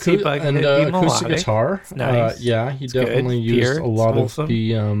love to see Buckethead be acoustic melodic. guitar. It's nice. He definitely used a lot of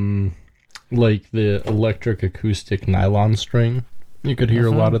the like the electric acoustic nylon string. You could hear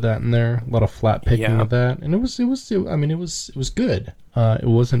a lot of that in there. A lot of flat picking of that, and it was good. It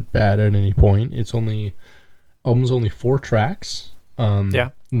wasn't bad at any point. Album's only 4 tracks.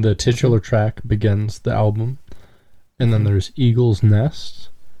 The titular track begins the album, and then there's Eagle's Nest.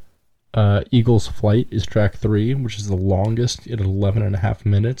 Eagle's Flight is track 3, which is the longest at 11.5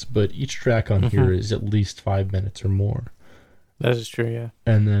 minutes, but each track on here is at least 5 minutes or more. That is true, yeah.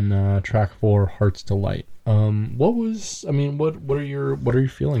 And then track 4, Heart's Delight. What are your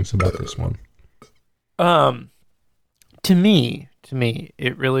feelings about this one? To me,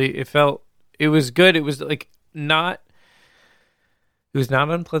 it was good. It was not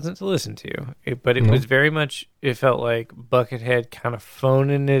unpleasant to listen to, but it was very much, it felt like Buckethead kind of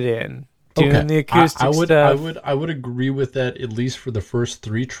phoning it in, doing the acoustic stuff. I would agree with that, at least for the first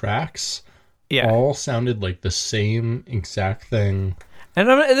 3 tracks. Yeah. All sounded like the same exact thing. And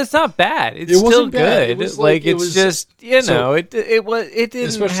it's not bad. It's still good. It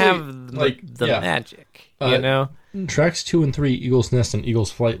didn't have the magic, you know? Tracks 2 and 3, Eagle's Nest and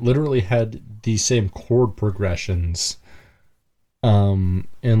Eagle's Flight, literally had the same chord progressions. And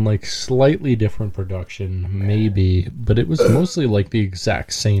like slightly different production, maybe, but it was mostly like the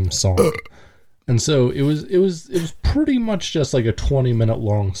exact same song. And so it was pretty much just like a 20-minute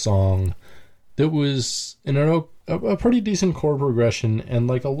long song that was a pretty decent chord progression and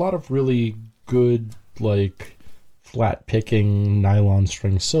like a lot of really good like flat picking nylon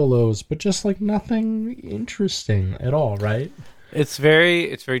string solos, but just like nothing interesting at all, right? It's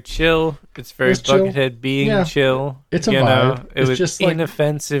very chill. It's very Buckethead being chill. It's a vibe. It was just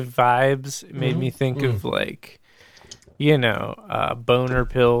inoffensive vibes. It made me think of like, boner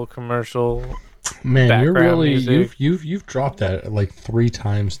pill commercial. Man, you're really music. you've dropped that like 3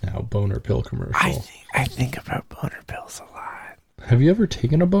 times now. Boner pill commercial. I think about boner pills a lot. Have you ever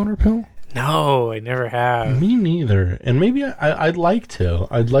taken a boner pill? No, I never have. Me neither. And maybe I'd like to.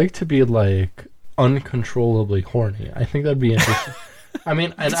 I'd like to be like uncontrollably horny. I think that'd be interesting. I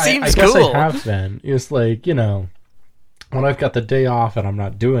mean, and I guess cool. I have been. It's like, when I've got the day off and I'm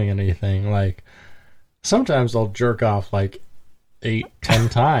not doing anything, like sometimes I'll jerk off like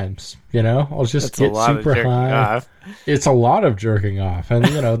 8-10 times, I'll just get super high. It's a lot of jerking off, and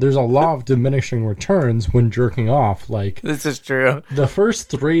there's a law of diminishing returns when jerking off. Like, this is true. The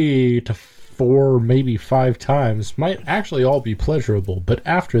first 3 to 4, maybe 5 times might actually all be pleasurable, but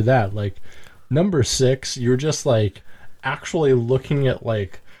after that, like number 6, you're just like actually looking at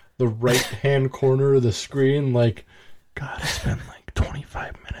like the right hand corner of the screen, like, God, it's been like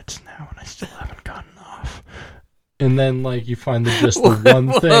 25 minutes now and I still haven't gotten off. And then, like, you find just the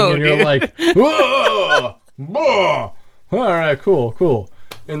one thing, and you're like, whoa, whoa, all right, cool.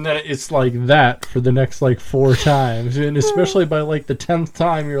 And then it's like that for the next, like, 4 times. And especially by, like, the 10th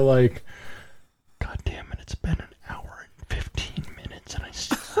time, you're like, God damn it, it's been an hour and 15 minutes, and I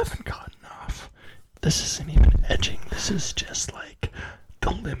still haven't gotten off. This isn't even edging. This is just, like,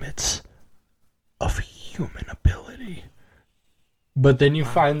 the limits of human ability. But then you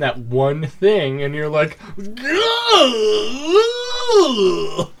find that one thing, and you're like, and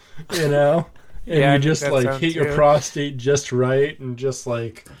you just like hit your prostate just right, and just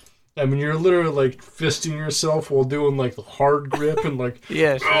like, I mean, you're literally like fisting yourself while doing like the hard grip and like,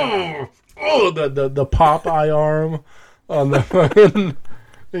 the Popeye arm on the fucking,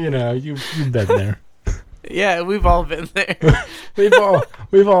 you've been there. Yeah, we've all been there. we've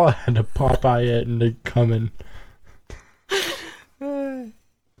all had to Popeye it and to come in.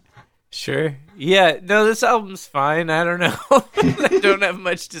 Sure. Yeah, no, this album's fine. I don't know. I don't have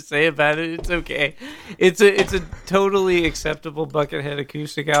much to say about it. It's okay. It's a totally acceptable Buckethead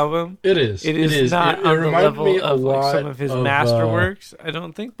acoustic album. It is. It is not on the level of like some of his masterworks, I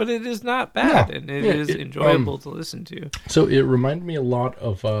don't think, but it is not bad, and it is enjoyable to listen to. So it reminded me a lot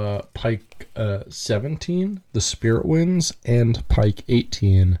of Pike 17, the Spirit Winds, and Pike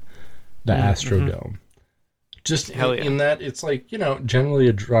 18, the Astrodome. Just in that it's like, generally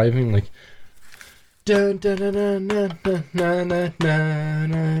a driving like kind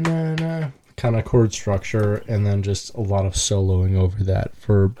of chord structure, and then just a lot of soloing over that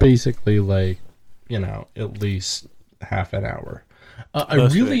for basically like, at least half an hour. I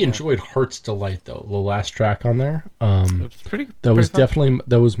really enjoyed Heart's Delight, though, the last track on there. It's pretty. That was fun. definitely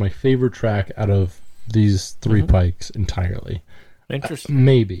my favorite track out of these 3 Pikes entirely. Interesting.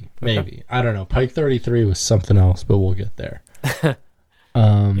 Maybe. I don't know. Pike 33 was something else, but we'll get there.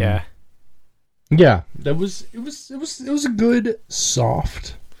 Yeah. Yeah, it was a good,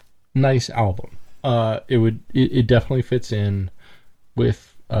 soft, nice album. It definitely fits in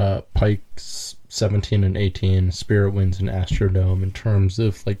with Pike's 17 and 18, Spirit Winds and Astrodome in terms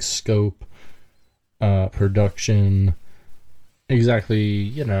of like scope, production.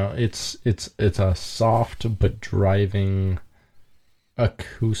 Exactly, it's a soft but driving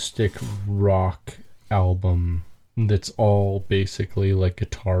acoustic rock album that's all basically like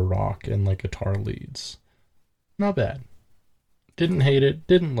guitar rock and like guitar leads. Not bad. Didn't hate it,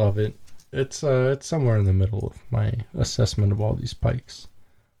 didn't love it. It's somewhere in the middle of my assessment of all these Pikes.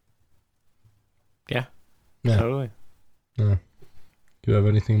 Yeah. Totally. Yeah. Do you have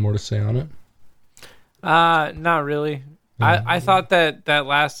anything more to say on it? Not really. I thought that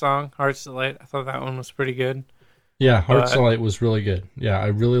last song, Heart's Delight, I thought that one was pretty good. Yeah, Heart's Delight was really good. Yeah, I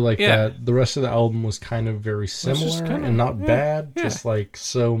really like that. The rest of the album was kind of very similar and not bad. Yeah. Just like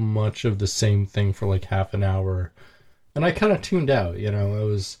so much of the same thing for like half an hour. And I kind of tuned out,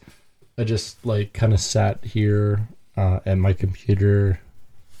 I just like kind of sat here at my computer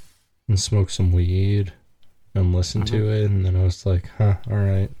and smoked some weed and listened to it. And then I was like, all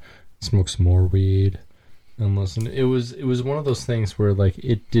right, smoke some more weed. And listen, it was one of those things where like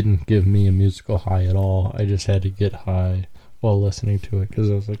it didn't give me a musical high at all. I just had to get high while listening to it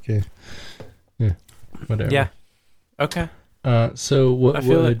because I was like, yeah, whatever. Yeah. Okay. So what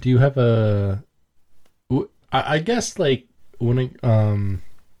do you have I guess like when it,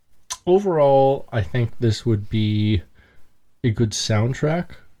 overall, I think this would be a good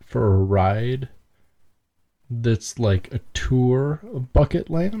soundtrack for a ride that's like a tour of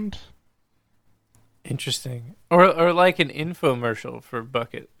Bucketland. Interesting. Or like an infomercial for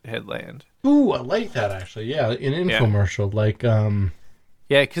Bucket Headland. Ooh, I like that actually. Yeah, an infomercial. Like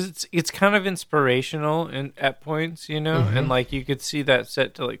yeah, because it's kind of inspirational at points, and like you could see that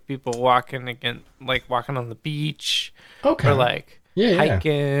set to like people walking on the beach, or like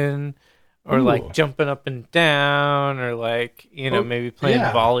hiking, or like jumping up and down, or like maybe playing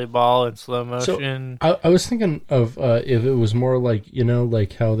volleyball in slow motion. So I was thinking of if it was more like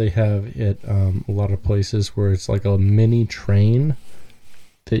like how they have at a lot of places where it's like a mini train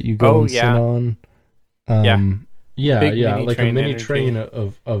that you go and sit on. Yeah, like a mini train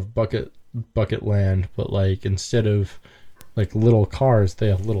of Bucketland, but like instead of like little cars, they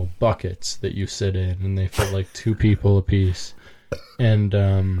have little buckets that you sit in, and they fit like 2 people a piece, and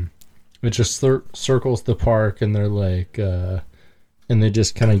it just circles the park, and they're like, and they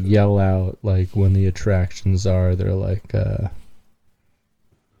just kind of yell out like when the attractions are. They're like, "This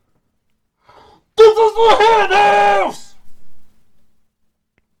is the hen house!"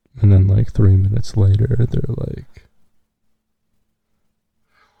 And then like 3 minutes later, they're like,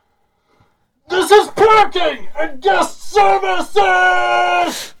 "This is parking and guest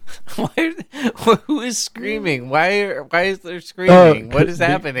services!" Who is screaming? Why is there screaming? What is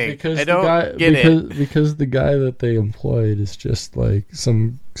happening? I don't get it. Because the guy that they employed is just like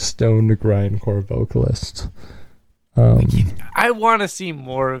some stoned grindcore vocalist. I want to see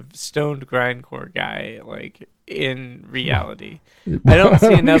more of stoned grindcore guy like in reality. I don't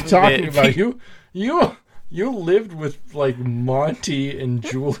see enough of it. About you lived with like Monty and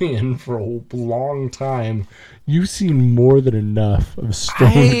Julian for a whole long You've seen more than enough of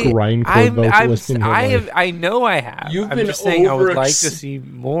stoned grindcore vocalists in your life. I know I have. I'm just saying I would like to see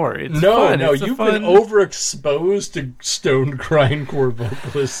more. It's fun. No, you've been overexposed to stoned grindcore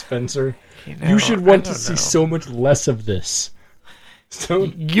vocalists, Spencer. You should want to see so much less of this.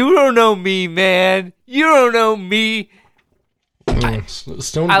 You don't know me, man. You don't know me. I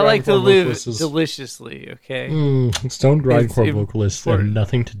like to live deliciously, okay? Stoned grindcore vocalists have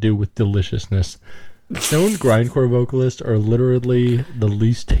nothing to do with deliciousness. Stoned grindcore vocalists are literally the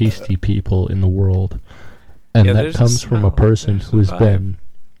least tasty people in the world. And that comes from a person who has been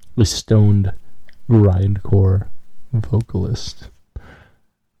a stoned grindcore vocalist.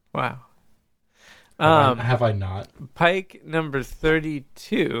 Wow. Have I not? Pike number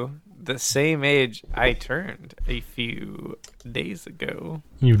 32, the same age I turned a few days ago.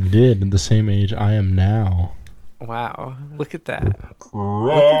 You did, the same age I am now. Wow, look at that.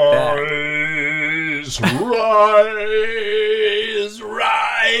 Rise, rise,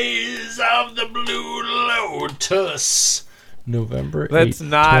 rise of the Blue Lotus. November 8th, That's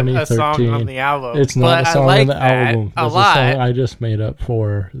not a song on the album. It's not a song on the album. That's a song I just made up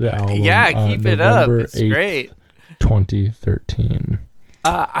for the album. Yeah, keep it up. It's 8th, great.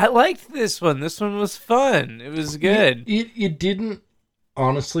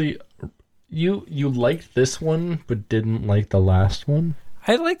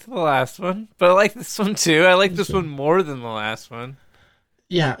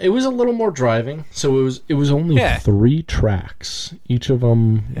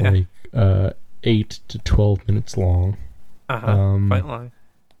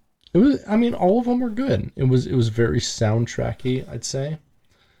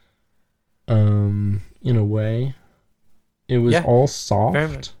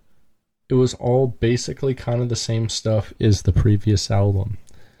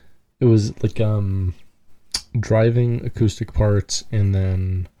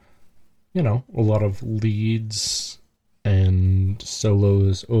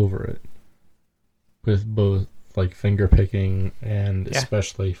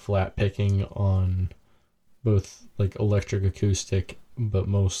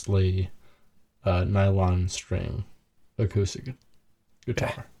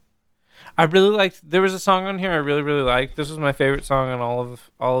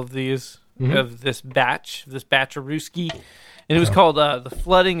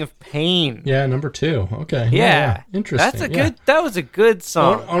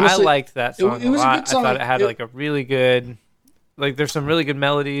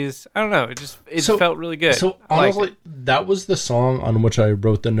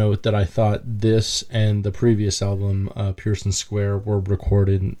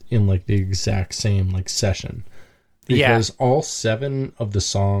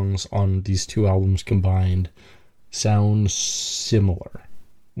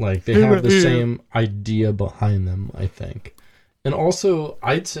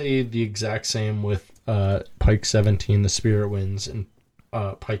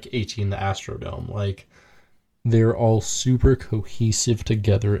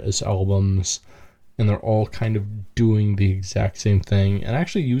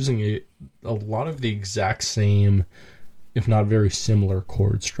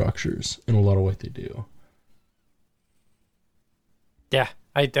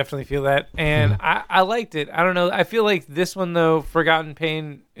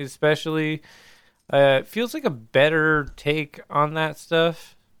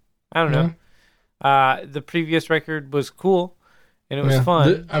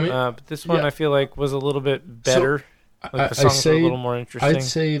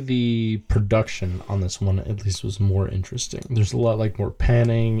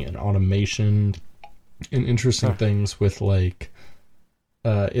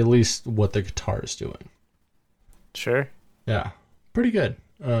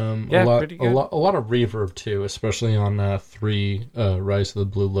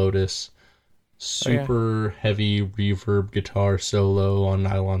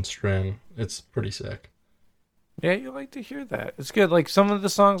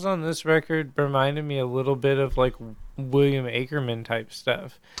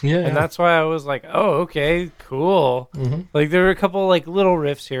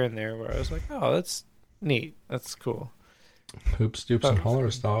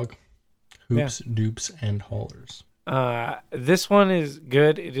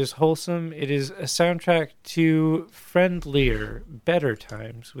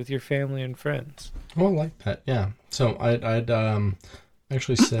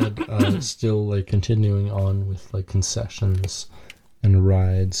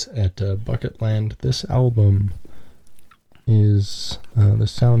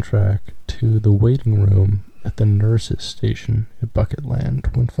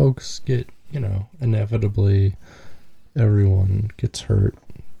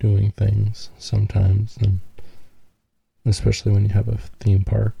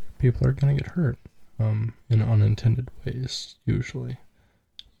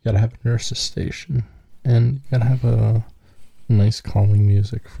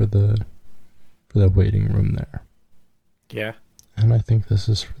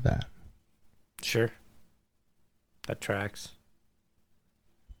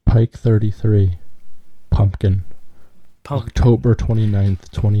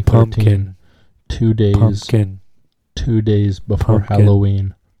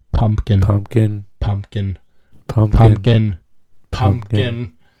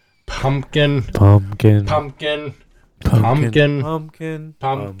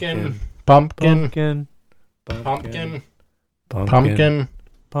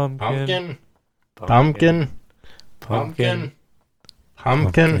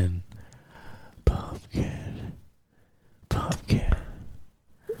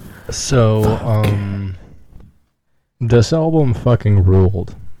 This album fucking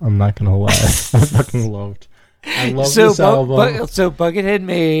ruled. I'm not gonna lie. I fucking loved. I love this album. So Buckethead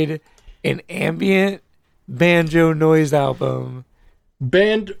made an ambient banjo noise album.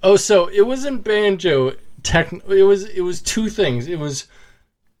 So it wasn't banjo. It was two things.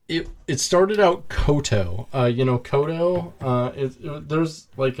 It started out koto. You know koto. There's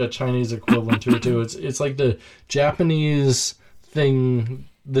like a Chinese equivalent to it too. It's like the Japanese thing,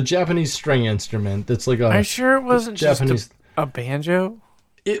 the Japanese string instrument. That's like a. Are you sure it wasn't Japanese, just a banjo?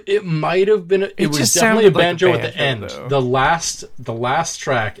 It might have been. It was definitely a banjo at the end. Though. The last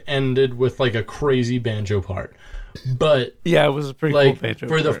track ended with like a crazy banjo part. But yeah, it was a pretty cool banjo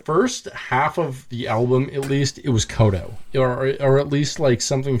for the first half of the album, at least it was koto, or at least like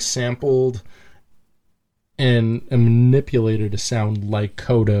something sampled and manipulated to sound like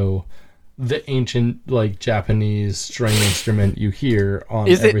koto, the ancient like Japanese string instrument you hear on.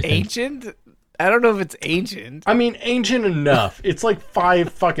 Is everything. It ancient? I don't know if it's ancient. I mean, ancient enough. It's like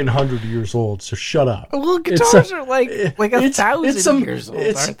 500 years old. So shut up. Well, guitars are like 1,000 years old,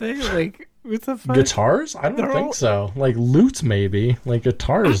 aren't they? Like. What the fuck? Guitars? I don't think so. Like lutes, maybe. Like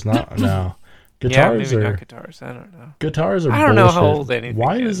guitars, not no. Guitars maybe not guitars. I don't know. Guitars are. I don't bullshit. know how old anything.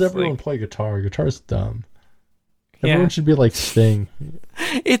 Why is. does everyone play guitar? Guitar's dumb. Everyone should be like Sting.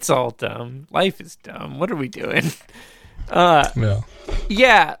 It's all dumb. Life is dumb. What are we doing? Yeah.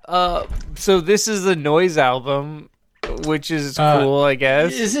 So this is the Noise album, which is cool, I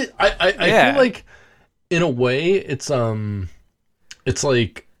guess. Is it? I feel like, in a way, it's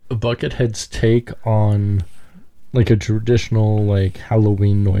like Buckethead's take on like a traditional like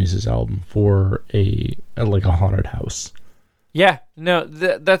Halloween Noises album for a haunted house. Yeah, no,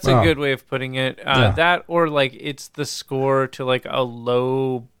 that's a good way of putting it. That or like it's the score to like a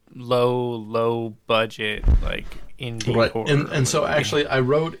low budget like indie horror. And so actually I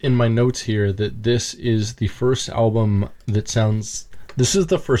wrote in my notes here that this is the first album that sounds. This is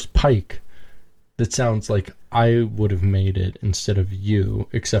the first Pike that sounds like I would have made it instead of you,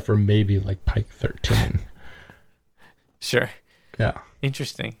 except for maybe like Pike 13. Sure. Yeah.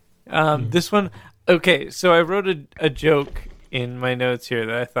 Interesting. This one, okay, so I wrote a joke in my notes here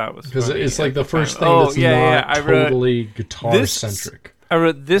that I thought was because funny it's like the first thing that's not totally guitar-centric. I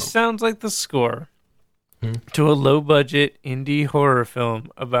wrote, this sounds like the score to a low-budget indie horror film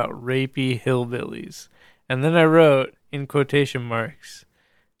about rapey hillbillies. And then I wrote, in quotation marks,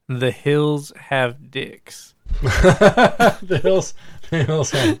 the hills have dicks. the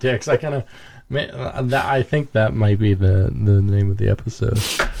hills have dicks. I think that might be the name of the episode.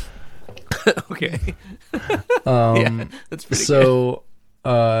 Okay. Yeah, that's pretty so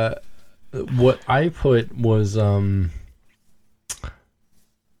good. What I put was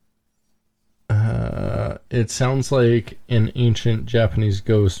it sounds like an ancient Japanese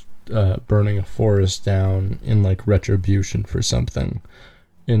ghost burning a forest down in like retribution for something,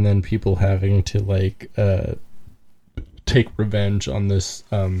 and then people having to like take revenge on this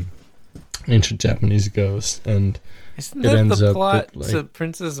ancient Japanese ghost, and isn't that ends the plot to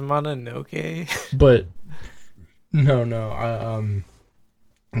Princess Mononoke? But no,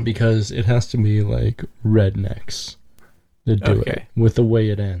 because it has to be like rednecks that do it with the way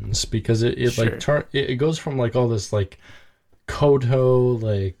it ends, because it sure. It goes from like all this like koto,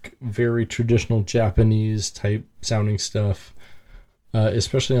 like very traditional Japanese type sounding stuff,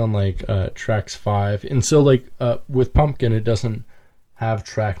 especially on like tracks 5, and so like with Pumpkin it doesn't have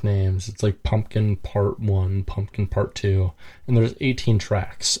track names. It's like Pumpkin Part 1, Pumpkin Part 2, and there's 18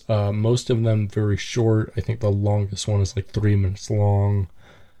 tracks, most of them very short. I think the longest one is like 3 minutes long,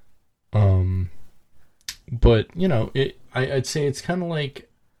 but you know, I'd say it's kind of like,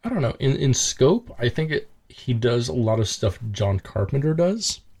 I don't know, in scope I think he does a lot of stuff John Carpenter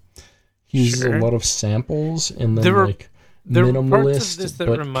does. He uses a lot of samples, and then like minimalist that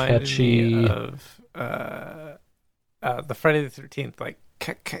but reminded catchy me of the Friday the 13th, like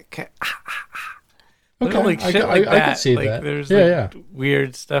okay, like shit like that. I can see like, that. There's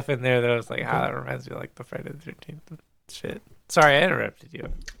weird stuff in there that I was like, that reminds me of like the Friday the 13th shit. Sorry, I interrupted you.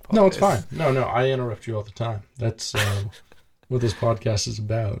 No, it's fine. No, I interrupt you all the time. That's what this podcast is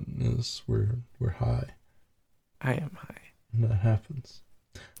about. Is we're high. I am high. And that happens.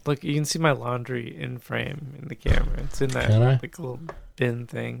 Look, you can see my laundry in frame in the camera. It's in that like little bin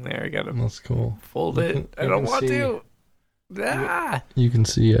thing there. I gotta. That's cool. Fold it. I don't want to. Ah! You can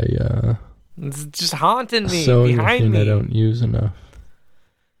see a. It's just haunting me sewing behind me. I don't use enough.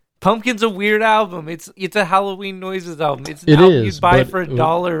 Pumpkin's a weird album. It's a Halloween Noises album. It's an album you'd buy for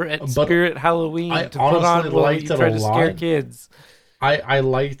 $1 at Spirit Halloween to put on while you try to scare kids. I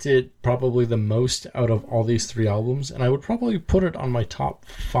liked it probably the most out of all these 3 albums, and I would probably put it on my top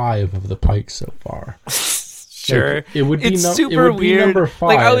 5 of the Pike so far. Sure. Like, it would be it's it super would be weird. number 5.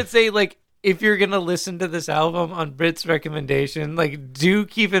 Like I would say, like if you're gonna listen to this album on Brit's recommendation, like do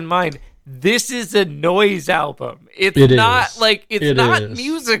keep in mind this is a noise album. It's not like it's not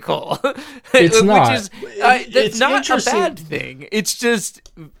musical. It's not. Which is It's that's not a interesting. bad thing. It's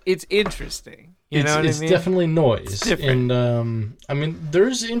just it's interesting. You know what I mean? It's definitely noise. It's different. And I mean,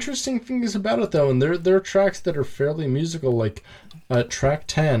 there's interesting things about it though, and there are tracks that are fairly musical. Like track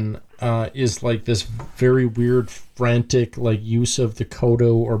 10 is like this very weird, frantic like use of the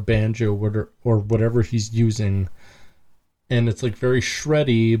koto or banjo or whatever he's using. And it's like very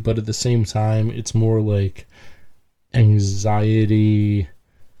shreddy, but at the same time, it's more like anxiety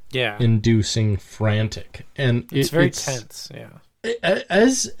inducing frantic. And it's very tense, yeah.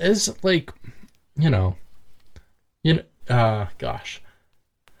 As like, gosh.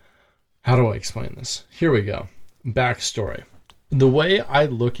 How do I explain this? Here we go. Backstory. The way I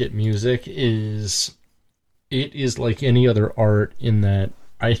look at music is it is like any other art in that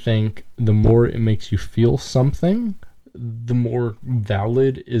I think the more it makes you feel something, the more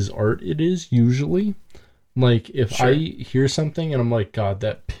valid is art it is usually. Like if I hear something and I'm like, God,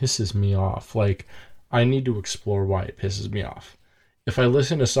 that pisses me off, like I need to explore why it pisses me off. If I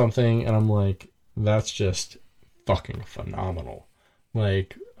listen to something and I'm like, that's just fucking phenomenal,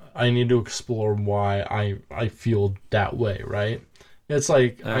 like I need to explore why I feel that way, right? It's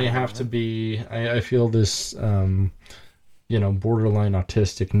like I have to be I feel this borderline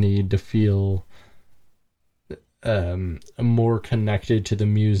autistic need to feel more connected to the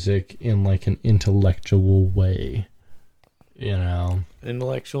music in like an intellectual way,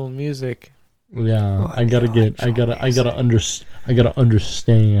 Intellectual music. Yeah, I gotta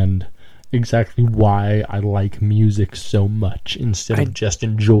understand exactly why I like music so much instead of just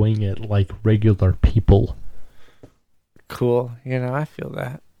enjoying it like regular people. Cool. I feel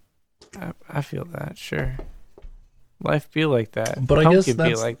that. I feel that. Sure. Life be like that. But Pumpkin I guess that's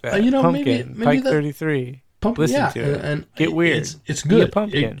be like that. Pumpkin, maybe Pike 33. Listen to it and get weird. It's good. Be a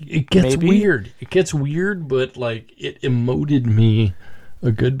pumpkin. It gets weird. It gets weird, but like it emoted me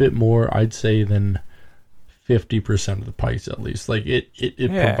a good bit more, I'd say, than 50% of the Pikes at least. Like it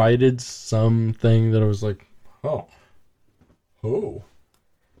provided something that I was like, oh.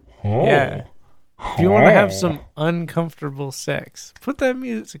 Yeah. If you want to have some uncomfortable sex, put that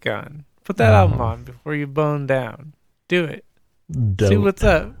music on. Put that album on before you bone down. Do it. See what's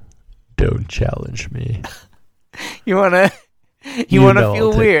up. Don't challenge me. You wanna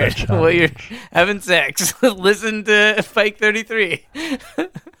feel weird while you're having sex. Listen to Pike 33.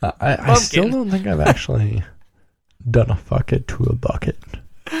 I still don't think I've actually done a fuck it to a bucket.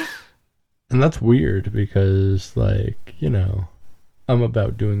 And that's weird because, like, I'm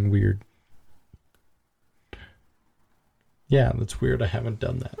about doing weird. Yeah, that's weird. I haven't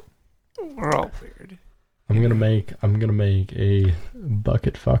done that. We're all weird. I'm gonna make a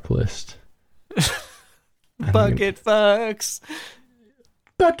bucket fuck list. Bucket fucks.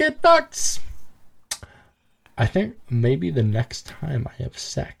 Bucket fucks. I think maybe the next time I have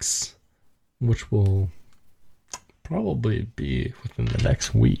sex, which will probably be within the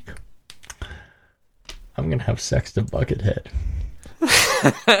next week, I'm gonna have sex to Buckethead.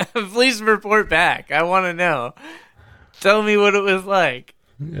 Please report back. I want to know. Tell me what it was like.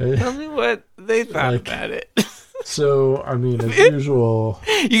 Tell me what they thought about it. So, I mean, as usual,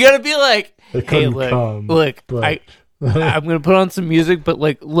 you gotta be like, hey, I'm gonna put on some music, but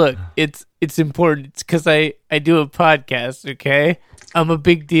look, it's important. It's because I do a podcast. Okay, I'm a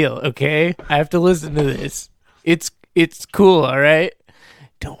big deal. Okay, I have to listen to this. It's cool. All right,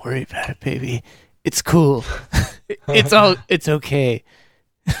 don't worry about it, baby. It's cool. It's okay.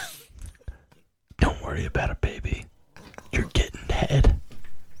 Don't worry about it, baby. You're getting head.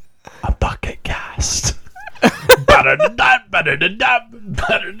 A bucket cast.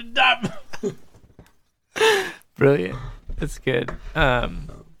 Brilliant. That's good.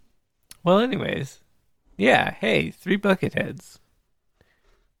 Well, anyways, yeah. Hey, 3 Bucketheads.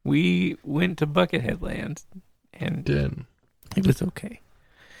 We went to Buckethead Land, and it was okay.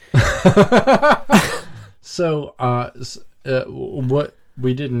 So, what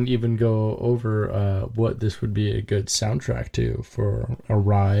we didn't even go over what this would be a good soundtrack to for a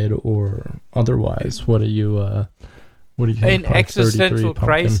ride or otherwise. What do you think? An existential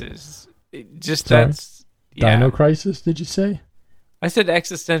crisis. Just Sorry? that's yeah. Dino Crisis? Did you say? I said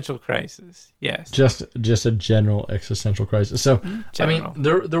existential crisis. Yes. Just a general existential crisis. So General. I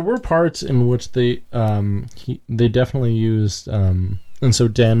mean, there were parts in which they definitely used and so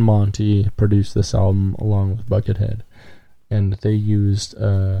Dan Monty produced this album along with Buckethead, and they used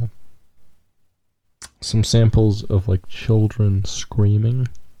some samples of like children screaming.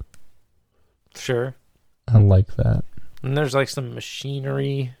 Sure. I like that. And there's like some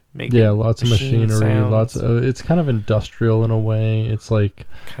machinery. Making Lots of machinery. Sounds. Lots of. It's kind of industrial in a way. It's like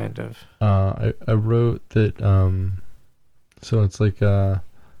kind of. I wrote that. So it's like a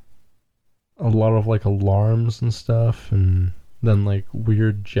lot of like alarms and stuff, and then like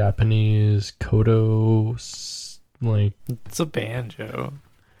weird Japanese koto like. It's a banjo.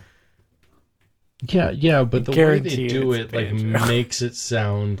 Yeah, but the way they do it like makes it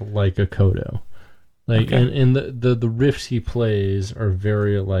sound like a koto. Like and the riffs he plays are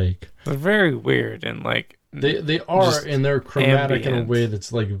very like they're very weird and like they are, and they're chromatic in a way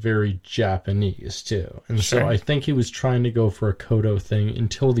that's like very Japanese too. And so I think he was trying to go for a koto thing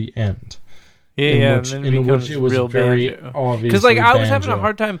until the end. Yeah, in which it was very obvious. Because like I was having a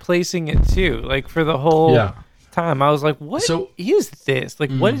hard time placing it too. Like for the whole time, I was like, "What is this?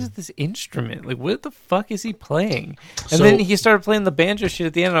 Like, what is this instrument? Like, what the fuck is he playing?" And then he started playing the banjo shit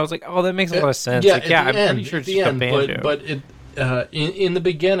at the end, and I was like, "Oh, that makes a lot of sense." I'm pretty sure it's just a banjo. But it, in the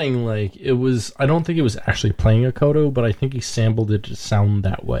beginning, like it was. I don't think he was actually playing a koto, but I think he sampled it to sound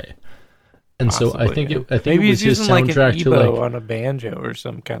that way. And possibly, so I think maybe it was he's his using soundtrack like an to like on a banjo or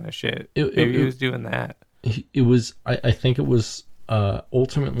some kind of shit. Maybe he was doing that. It was. I think it was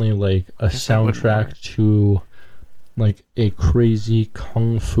ultimately like a soundtrack to like a crazy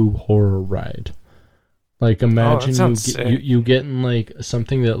kung fu horror ride. Like imagine you getting like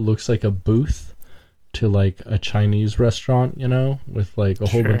something that looks like a booth to like a Chinese restaurant, you know, with like a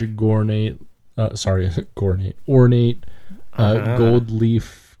whole bunch of ornate gold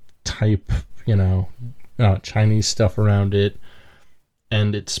leaf type, you know, Chinese stuff around it,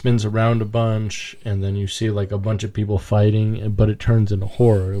 and it spins around a bunch, and then you see like a bunch of people fighting, but it turns into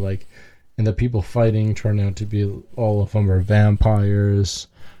horror, like, and the people fighting turn out to be, all of them are vampires.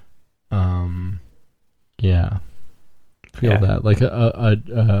 Feel that like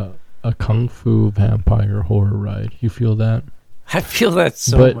a kung fu vampire horror ride. You feel that? I feel that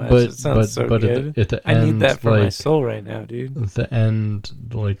so much. It sounds so good. At the I end, need that for like, my soul right now, dude. At the end,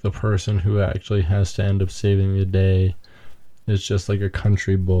 like the person who actually has to end up saving the day is just like a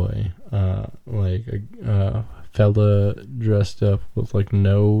country boy, like a fella dressed up with like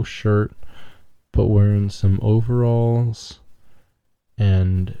no shirt, but wearing some overalls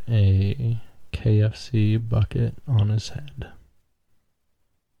and a KFC bucket on his head.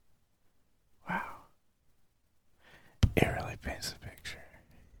 Wow. It really paints a picture.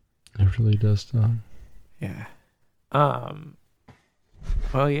 It really does, Tom. Yeah.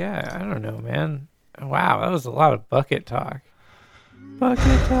 Well, yeah, I don't know, man. Wow, that was a lot of bucket talk.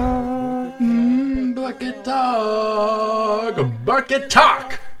 Bucket talk. Bucket talk. Bucket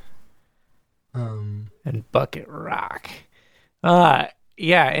talk. And bucket rock.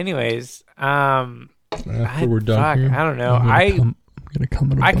 Yeah, anyways. After we're done here, I don't know.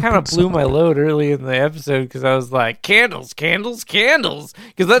 I kind of blew my load early in the episode because I was like, candles.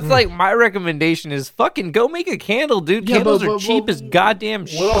 Because that's like my recommendation is fucking go make a candle, dude. Candles are cheap as goddamn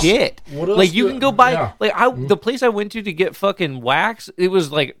shit. Like you can go buy the place I went to get fucking wax. It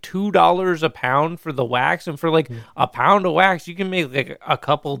was like $2 a pound for the wax, and for like a pound of wax, you can make like a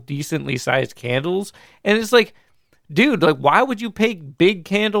couple decently sized candles. And it's like, dude, like, why would you pay big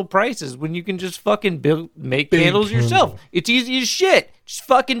candle prices when you can just fucking make candles yourself? It's easy as shit. Just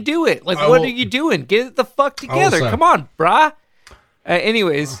fucking do it. Like, what are you doing? Get it the fuck together. Come on, brah.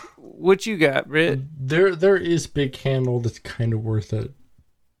 Anyways, what you got, Britt? There is big candle that's kind of worth it.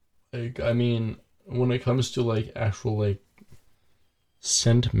 Like, I mean, when it comes to like actual like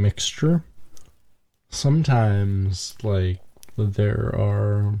scent mixture, sometimes like there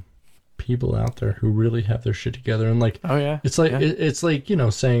are people out there who really have their shit together, and like, it's like it's like, you know,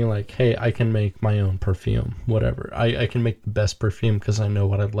 saying like, hey, I can make my own perfume, whatever. I can make the best perfume because I know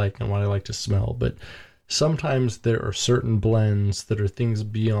what I like and what I like to smell. But sometimes there are certain blends that are things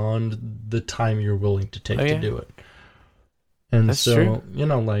beyond the time you're willing to take to do it. And that's true. You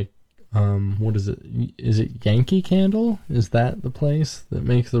know, like, what is it? Is it Yankee Candle? Is that the place that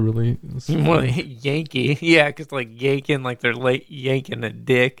makes the really... Well, Yankee. Yeah, because like yanking, like they're like yanking a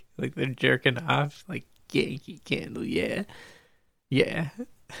dick. Like they're jerking off. Like Yankee Candle, yeah. Yeah.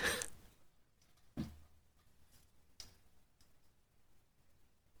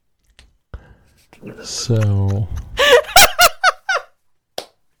 So...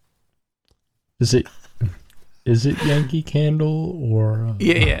 Is it Yankee Candle or...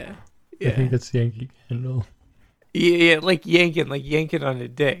 Yeah. I think it's Yankee Candle. Yeah, like yanking on a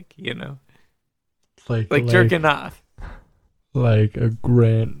dick, you know? Like jerking off. Like a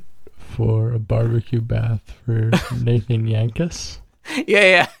grant for a barbecue bath for Nathan Yankus.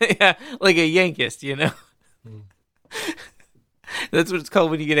 Yeah. Like a Yankist, you know? That's what it's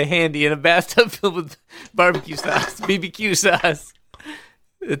called when you get a handy in a bathtub filled with barbecue sauce, BBQ sauce.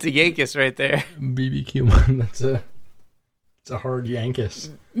 It's a Yankus right there. BBQ. It's a hard Yankus.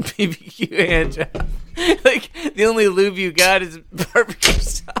 BBQ hand job. Like, the only lube you got is barbecue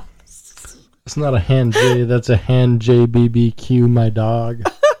sauce. It's not a hand J. That's a hand J BBQ, my dog.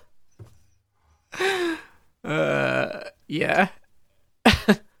 Yeah.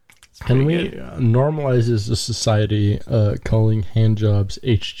 Can we normalize as a society calling hand jobs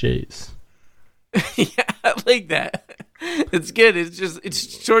HJs? Yeah, I like that. It's good.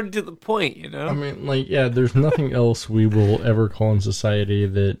 It's short to the point, you know? I mean, like, yeah, there's nothing else we will ever call in society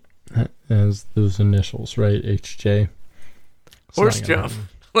that has those initials, right? HJ. Horse jump.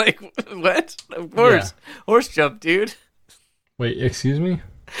 Like, what? Of course. Yeah. Horse jump, dude. Wait, excuse me?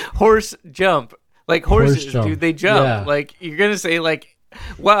 Horse jump. Like horses, Horse jump. dude, they jump. Yeah. Like, you're going to say, like,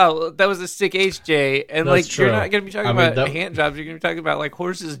 wow, that was a sick HJ. And, That's like, true. you're not going to be talking about hand jobs. You're going to be talking about, like,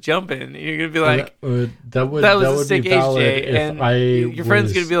 horses jumping. And you're going to be like, that was a sick HJ. And your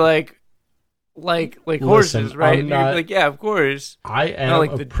friend's going to be like horses, listen, right? And you're gonna be like, yeah, of course. I am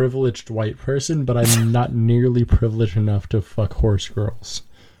a privileged white person, but I'm not nearly privileged enough to fuck horse girls.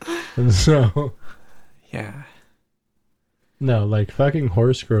 And so... Yeah. No, like, fucking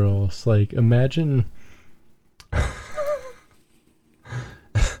horse girls. Like, imagine...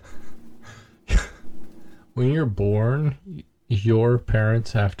 When you're born, your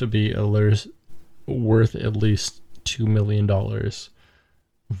parents have to be worth at least $2 million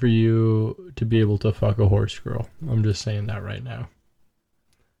for you to be able to fuck a horse girl. I'm just saying that right now.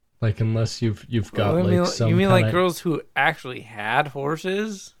 Like, unless you've got some. You mean like girls who actually had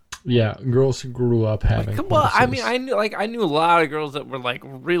horses? Yeah, girls who grew up having. Come on, I mean, I knew a lot of girls that were like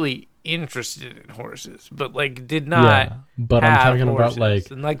really interested in horses, but like did not. Yeah, but I'm talking horses. about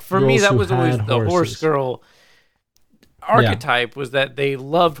like, and like for me, that was always the horse girl archetype, was that they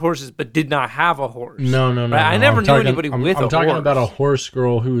loved horses but did not have a horse. No. I never knew anybody with a horse. I'm talking about a horse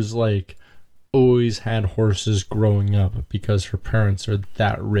girl who's like always had horses growing up because her parents are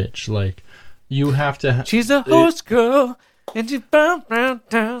that rich. Like, you have to. She's a horse girl. And you bound round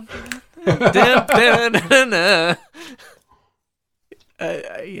down, yeah,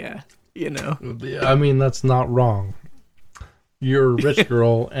 you know. I mean, that's not wrong. You're a rich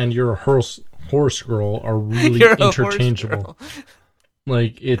girl and you're a horse girl are really interchangeable.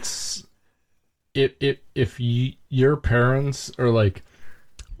 Like, it's if your parents are like,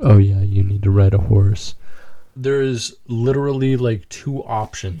 oh yeah, you need to ride a horse. There's literally like two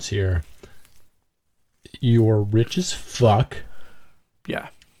options here. You're rich as fuck. Yeah.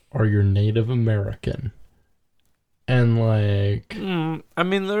 Or you're Native American. And like... I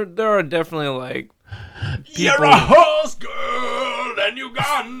mean, there are definitely like... You're a horse girl and you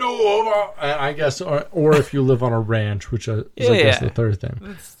got no... I guess, or if you live on a ranch, which is I guess the third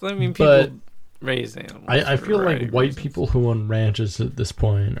thing. People raise animals. I feel like white people who own ranches at this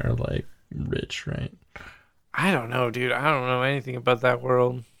point are like rich, right? I don't know, dude. I don't know anything about that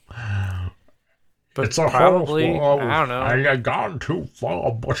world. But it's a probably, I don't know. I had gone too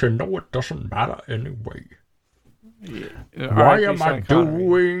far, but you know it doesn't matter anyway. Yeah. Why am I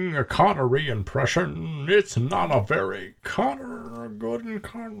doing a Connery impression? It's not a very good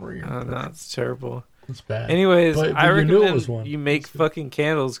Connery. Oh, that's terrible. It's bad. Anyways, but I recommend you make fucking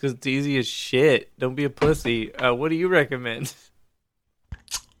candles because it's easy as shit. Don't be a pussy. What do you recommend?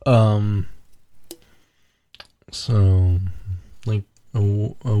 So, like,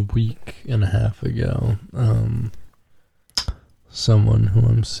 a week and a half ago, someone who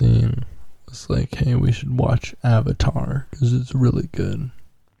I'm seeing was like, hey, we should watch Avatar because it's really good.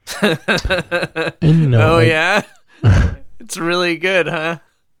 And you know, yeah? It's really good, huh?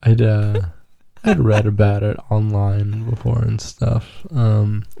 I'd read about it online before and stuff.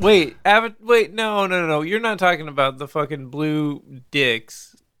 Wait, no. You're not talking about the fucking blue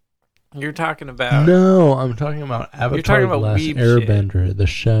dicks. You're talking about... No, I'm talking about Avatar The Last Airbender, shit. The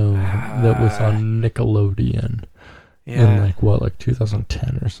show that was on Nickelodeon in like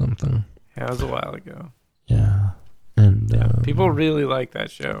 2010 or something. Yeah, it was a while ago. Yeah. And people really like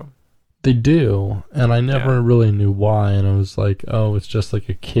that show. They do, and I never really knew why, and I was like, oh, it's just like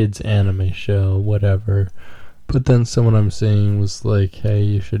a kid's anime show, whatever. But then someone I'm seeing was like, hey,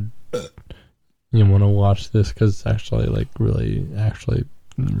 you want to watch this because it's actually like really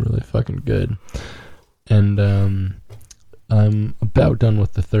fucking good. And I'm about done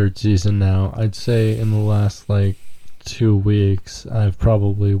with the third season now. I'd say in the last like 2 weeks I've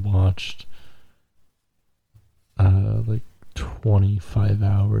probably watched like 25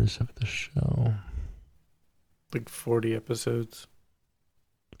 hours of the show. Like 40 episodes.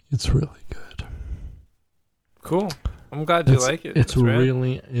 It's really good. Cool. I'm glad you like it. It's That's rad.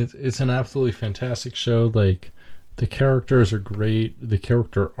 really it's an absolutely fantastic show. Like the characters are great. The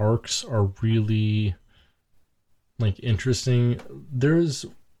character arcs are really like interesting. There's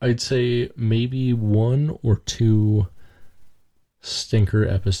I'd say maybe one or two stinker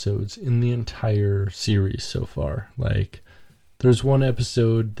episodes in the entire series so far. Like there's one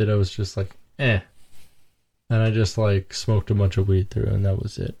episode that I was just like, and I just like smoked a bunch of weed through, and that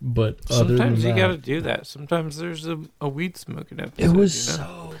was it. But other Sometimes than you that, gotta do that. Sometimes there's a weed smoking episode. it was you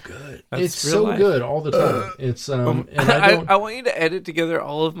know? so good. That's It's real so life. good all the time. It's and I don't I want you to edit together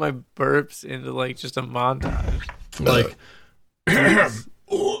all of my burps into like just a montage. like. Yeah,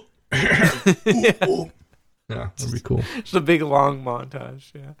 Yeah, that'd be cool. just a big long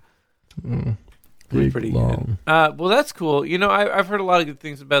montage. Yeah. Big, Pretty long. good. Well, that's cool. You know, I've heard a lot of good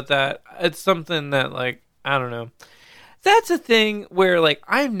things about that. It's something that, like, I don't know. That's a thing where, like,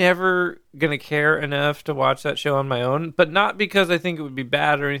 I'm never going to care enough to watch that show on my own, but not because I think it would be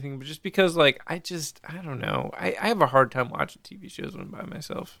bad or anything, but just because, like, I don't know. I have a hard time watching TV shows when I'm by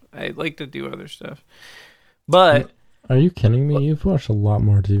myself. I like to do other stuff. But Are you kidding me? You've watched a lot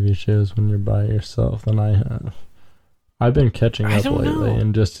more TV shows when you're by yourself than I have. I've been catching I up don't lately know.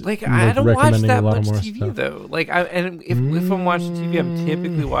 and just Like, I don't watch recommending that a lot much more TV stuff. though. Like, if I'm watching TV, I'm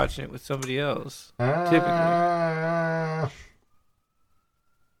typically watching it with somebody else. Typically,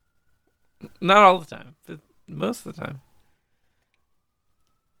 not all the time, but most of the time.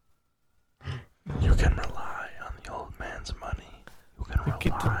 You can rely on the old man's money. You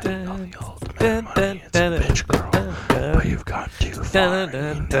can rely on the old man's money. It's a bitch, girl. But you've gone too far. You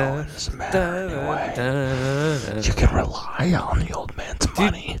know it doesn't matter anyway. You can rely on the old man's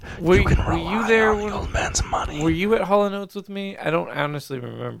money. Were You can you rely there on the when? old man's money. Were you at Hall & Oates with me? I don't honestly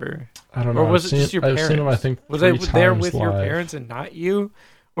remember. I don't know. Or was I've it just seen- your I've parents? seen him, I think, Was I 3 there times with your live. parents and not you?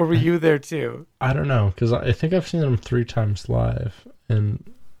 Or were you there too? I don't know, because I think I've seen him 3 times live. And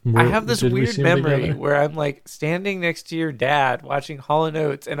I have this did we weird see him memory together? where I'm like standing next to your dad watching Hall &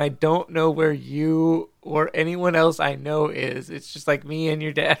 Oates, and I don't know where you or anyone else I know is. It's just like me and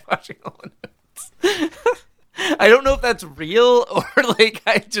your dad watching Hall & Oates. I don't know if that's real or like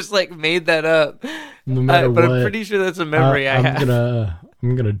I just like made that up. No matter But what, I'm pretty sure that's a memory I have.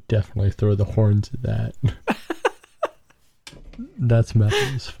 I'm gonna definitely throw the horns at that. That's metal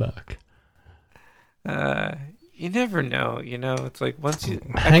as fuck. You never know, you know. It's like once you,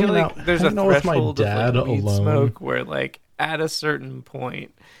 I Hanging feel like out- there's a hanging out with my threshold dad of like weed alone. smoke where, like, at a certain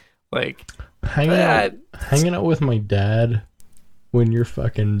point, like Hanging out with my dad when you're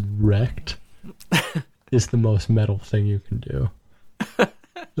fucking wrecked is the most metal thing you can do.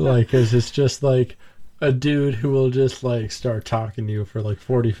 Like, 'cause it's just like a dude who will just like start talking to you for like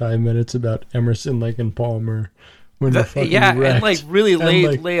 45 minutes about Emerson, Lake and Palmer when you're fucking yeah, wrecked. and like really And,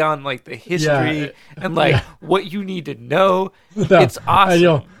 like, lay on like the history and like yeah. what you need to know. No, It's awesome. I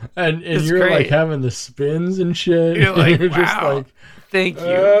know. And It's you're like great. having the spins and shit. You're like, You're just wow. like, Thank you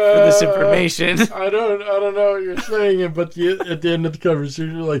for this information. I don't know what you're saying, but at the end of the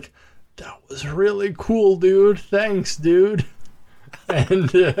conversation, you're like, that was really cool, dude. Thanks, dude. And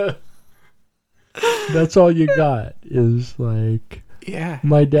that's all you got is like, Yeah.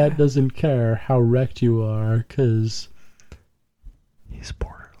 my dad doesn't care how wrecked you are because he's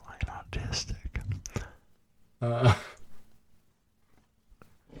borderline autistic.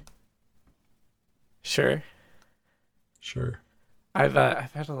 Sure. Sure. I've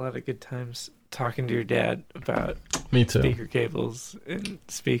had a lot of good times talking to your dad about Me too. speaker cables and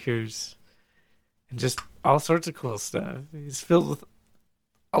speakers and just all sorts of cool stuff. He's filled with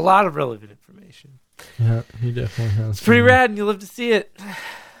a lot of relevant information. Yeah, he definitely has. It's pretty rad, and you'll live to see it.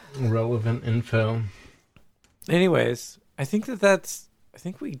 Relevant info. Anyways, I think I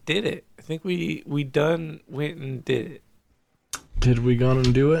think we did it. I think we went and did it. Did we go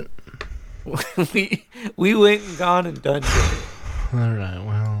and do it? we went and gone and done it. All right.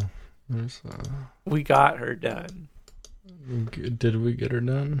 Well, there's. We got her done. Did we get her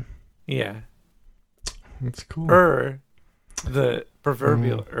done? Yeah. That's cool. The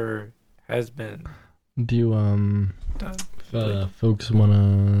proverbial has been Do you done. folks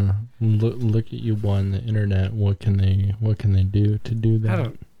wanna look at you on the internet? What can they do to do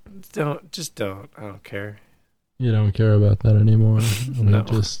that? I don't care. You don't care about that anymore. No.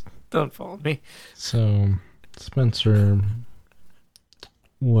 Don't follow me. So Spencer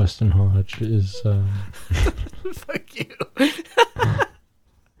Weston Hodge is. Fuck you.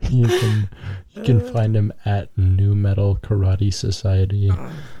 You can find him at New Metal Karate Society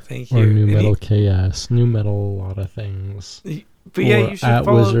Thank you. or New And Metal KS. New Metal, a lot of things. but yeah, Or you should at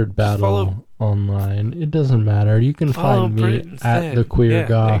follow Wizard Battle follow, online. It doesn't matter. You can follow find me Brit at instead. the Queer Yeah, there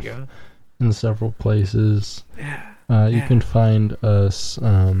Goth you go. in several places. Yeah. You can find us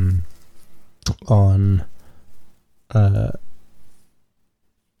on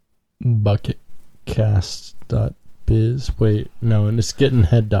bucketcast.biz. Wait, no, and it's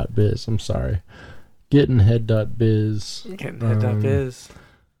gettinghead.biz. I'm sorry. Gettinghead.biz. Gettinghead.biz.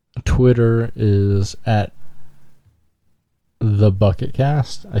 Twitter is at the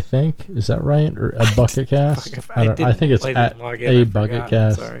Bucketcast, I think. Is that right? Or a Bucketcast? I think it's at a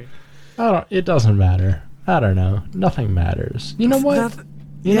Bucketcast. Sorry. It doesn't matter. I don't know. Nothing matters. You know what?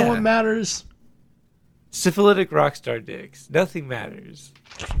 You know what matters? Syphilitic rockstar dicks. Nothing matters.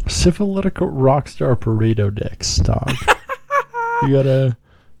 Syphilitic rockstar burrito dicks, dog. You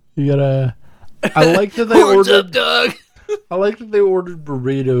gotta. I like that they Horns ordered. up, dog. I like that they ordered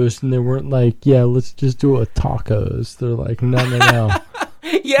burritos and they weren't like, yeah, let's just do a tacos. They're like, no.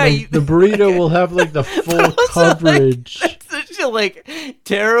 Yeah, like, the burrito will have like the full coverage. Like, that's such a like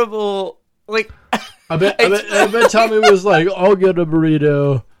terrible like. I bet Tommy was like, I'll get a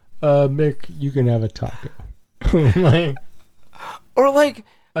burrito. Mick, you can have a taco. Like, or like,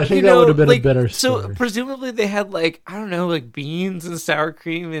 I think that would have been like, a better story. So presumably they had like, I don't know, like beans and sour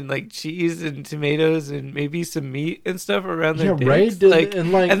cream and like cheese and tomatoes and maybe some meat and stuff around their dicks. Right?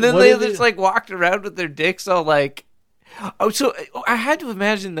 And then they just like walked around with their dicks all like. Oh, so I had to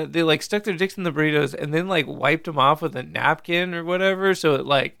imagine that they like stuck their dicks in the burritos and then like wiped them off with a napkin or whatever. So it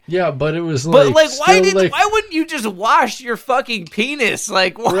like, yeah, but it was like, but like, why wouldn't you just wash your fucking penis?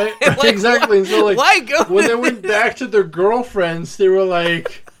 Like, why, right? like, Exactly. So like, why go when they went back to their girlfriends, they were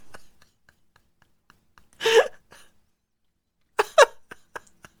like,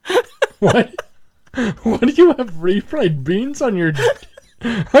 what? Why do you have refried beans on your dick?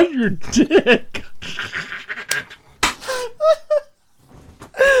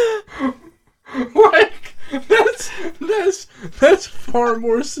 Like that's far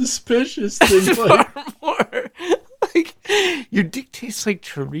more suspicious than It's like far more like your dick tastes like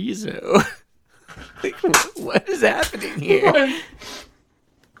chorizo. Like what is happening here?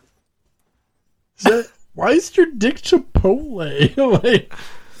 Why is your dick Chipotle? Like,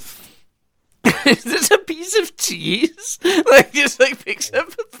 is this a piece of cheese? Like just like picks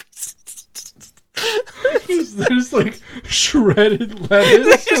up a piece. There's like shredded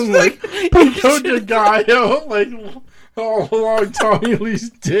lettuce and like pico de gallo like all along Tommy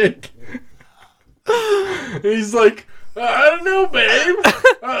Lee's dick. He's like, I don't know, babe.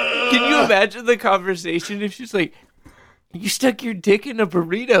 Can you imagine the conversation if she's like, you stuck your dick in a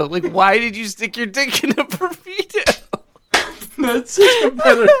burrito? Like, why did you stick your dick in a burrito? That's such a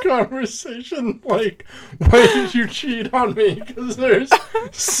better conversation. Like, why did you cheat on me? Because there's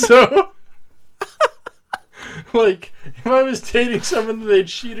so... Like, if I was dating someone that they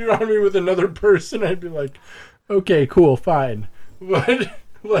cheated on me with another person, I'd be like, okay, cool, fine. But,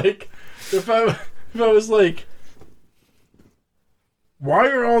 like, if I was like, why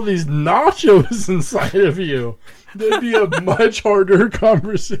are all these nachos inside of you? That'd be a much harder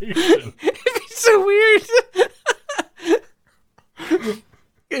conversation. It'd be so weird.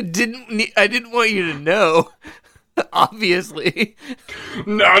 I didn't want you to know. Obviously.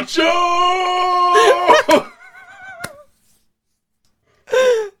 Nacho!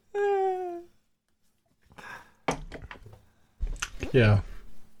 Yeah.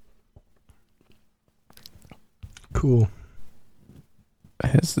 Cool.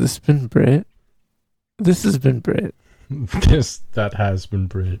 Has this been Brit? This has been Brit. That has been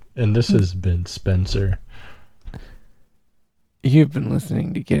Brit. And this has been Spencer. You've been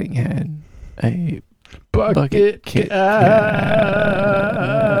listening to Getting Head, a Bucket Cast.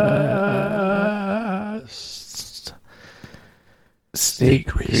 Stay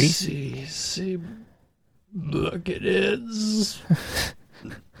greasy. See, bucketheads.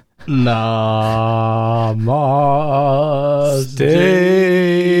 Namaste.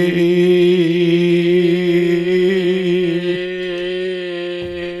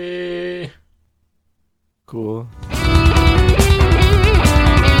 Cool.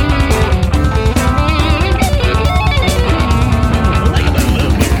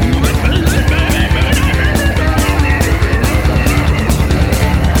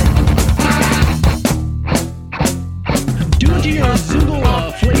 Due to your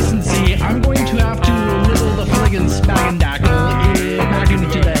Zoogle flacency, I'm going to have to nibble the friggin' spagandackle back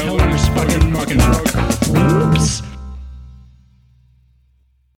into the hellier spuckin' muckin' brook. Oops.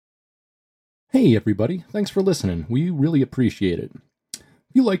 Hey everybody, thanks for listening. We really appreciate it. If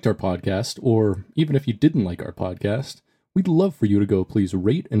you liked our podcast, or even if you didn't like our podcast, we'd love for you to go please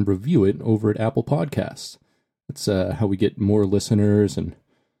rate and review it over at Apple Podcasts. That's how we get more listeners, and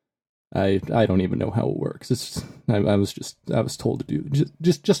I don't even know how it works. It's I was told to do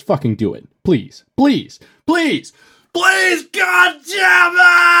just fucking do it. Please. Please. Please. Please, God damn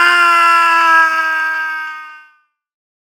it!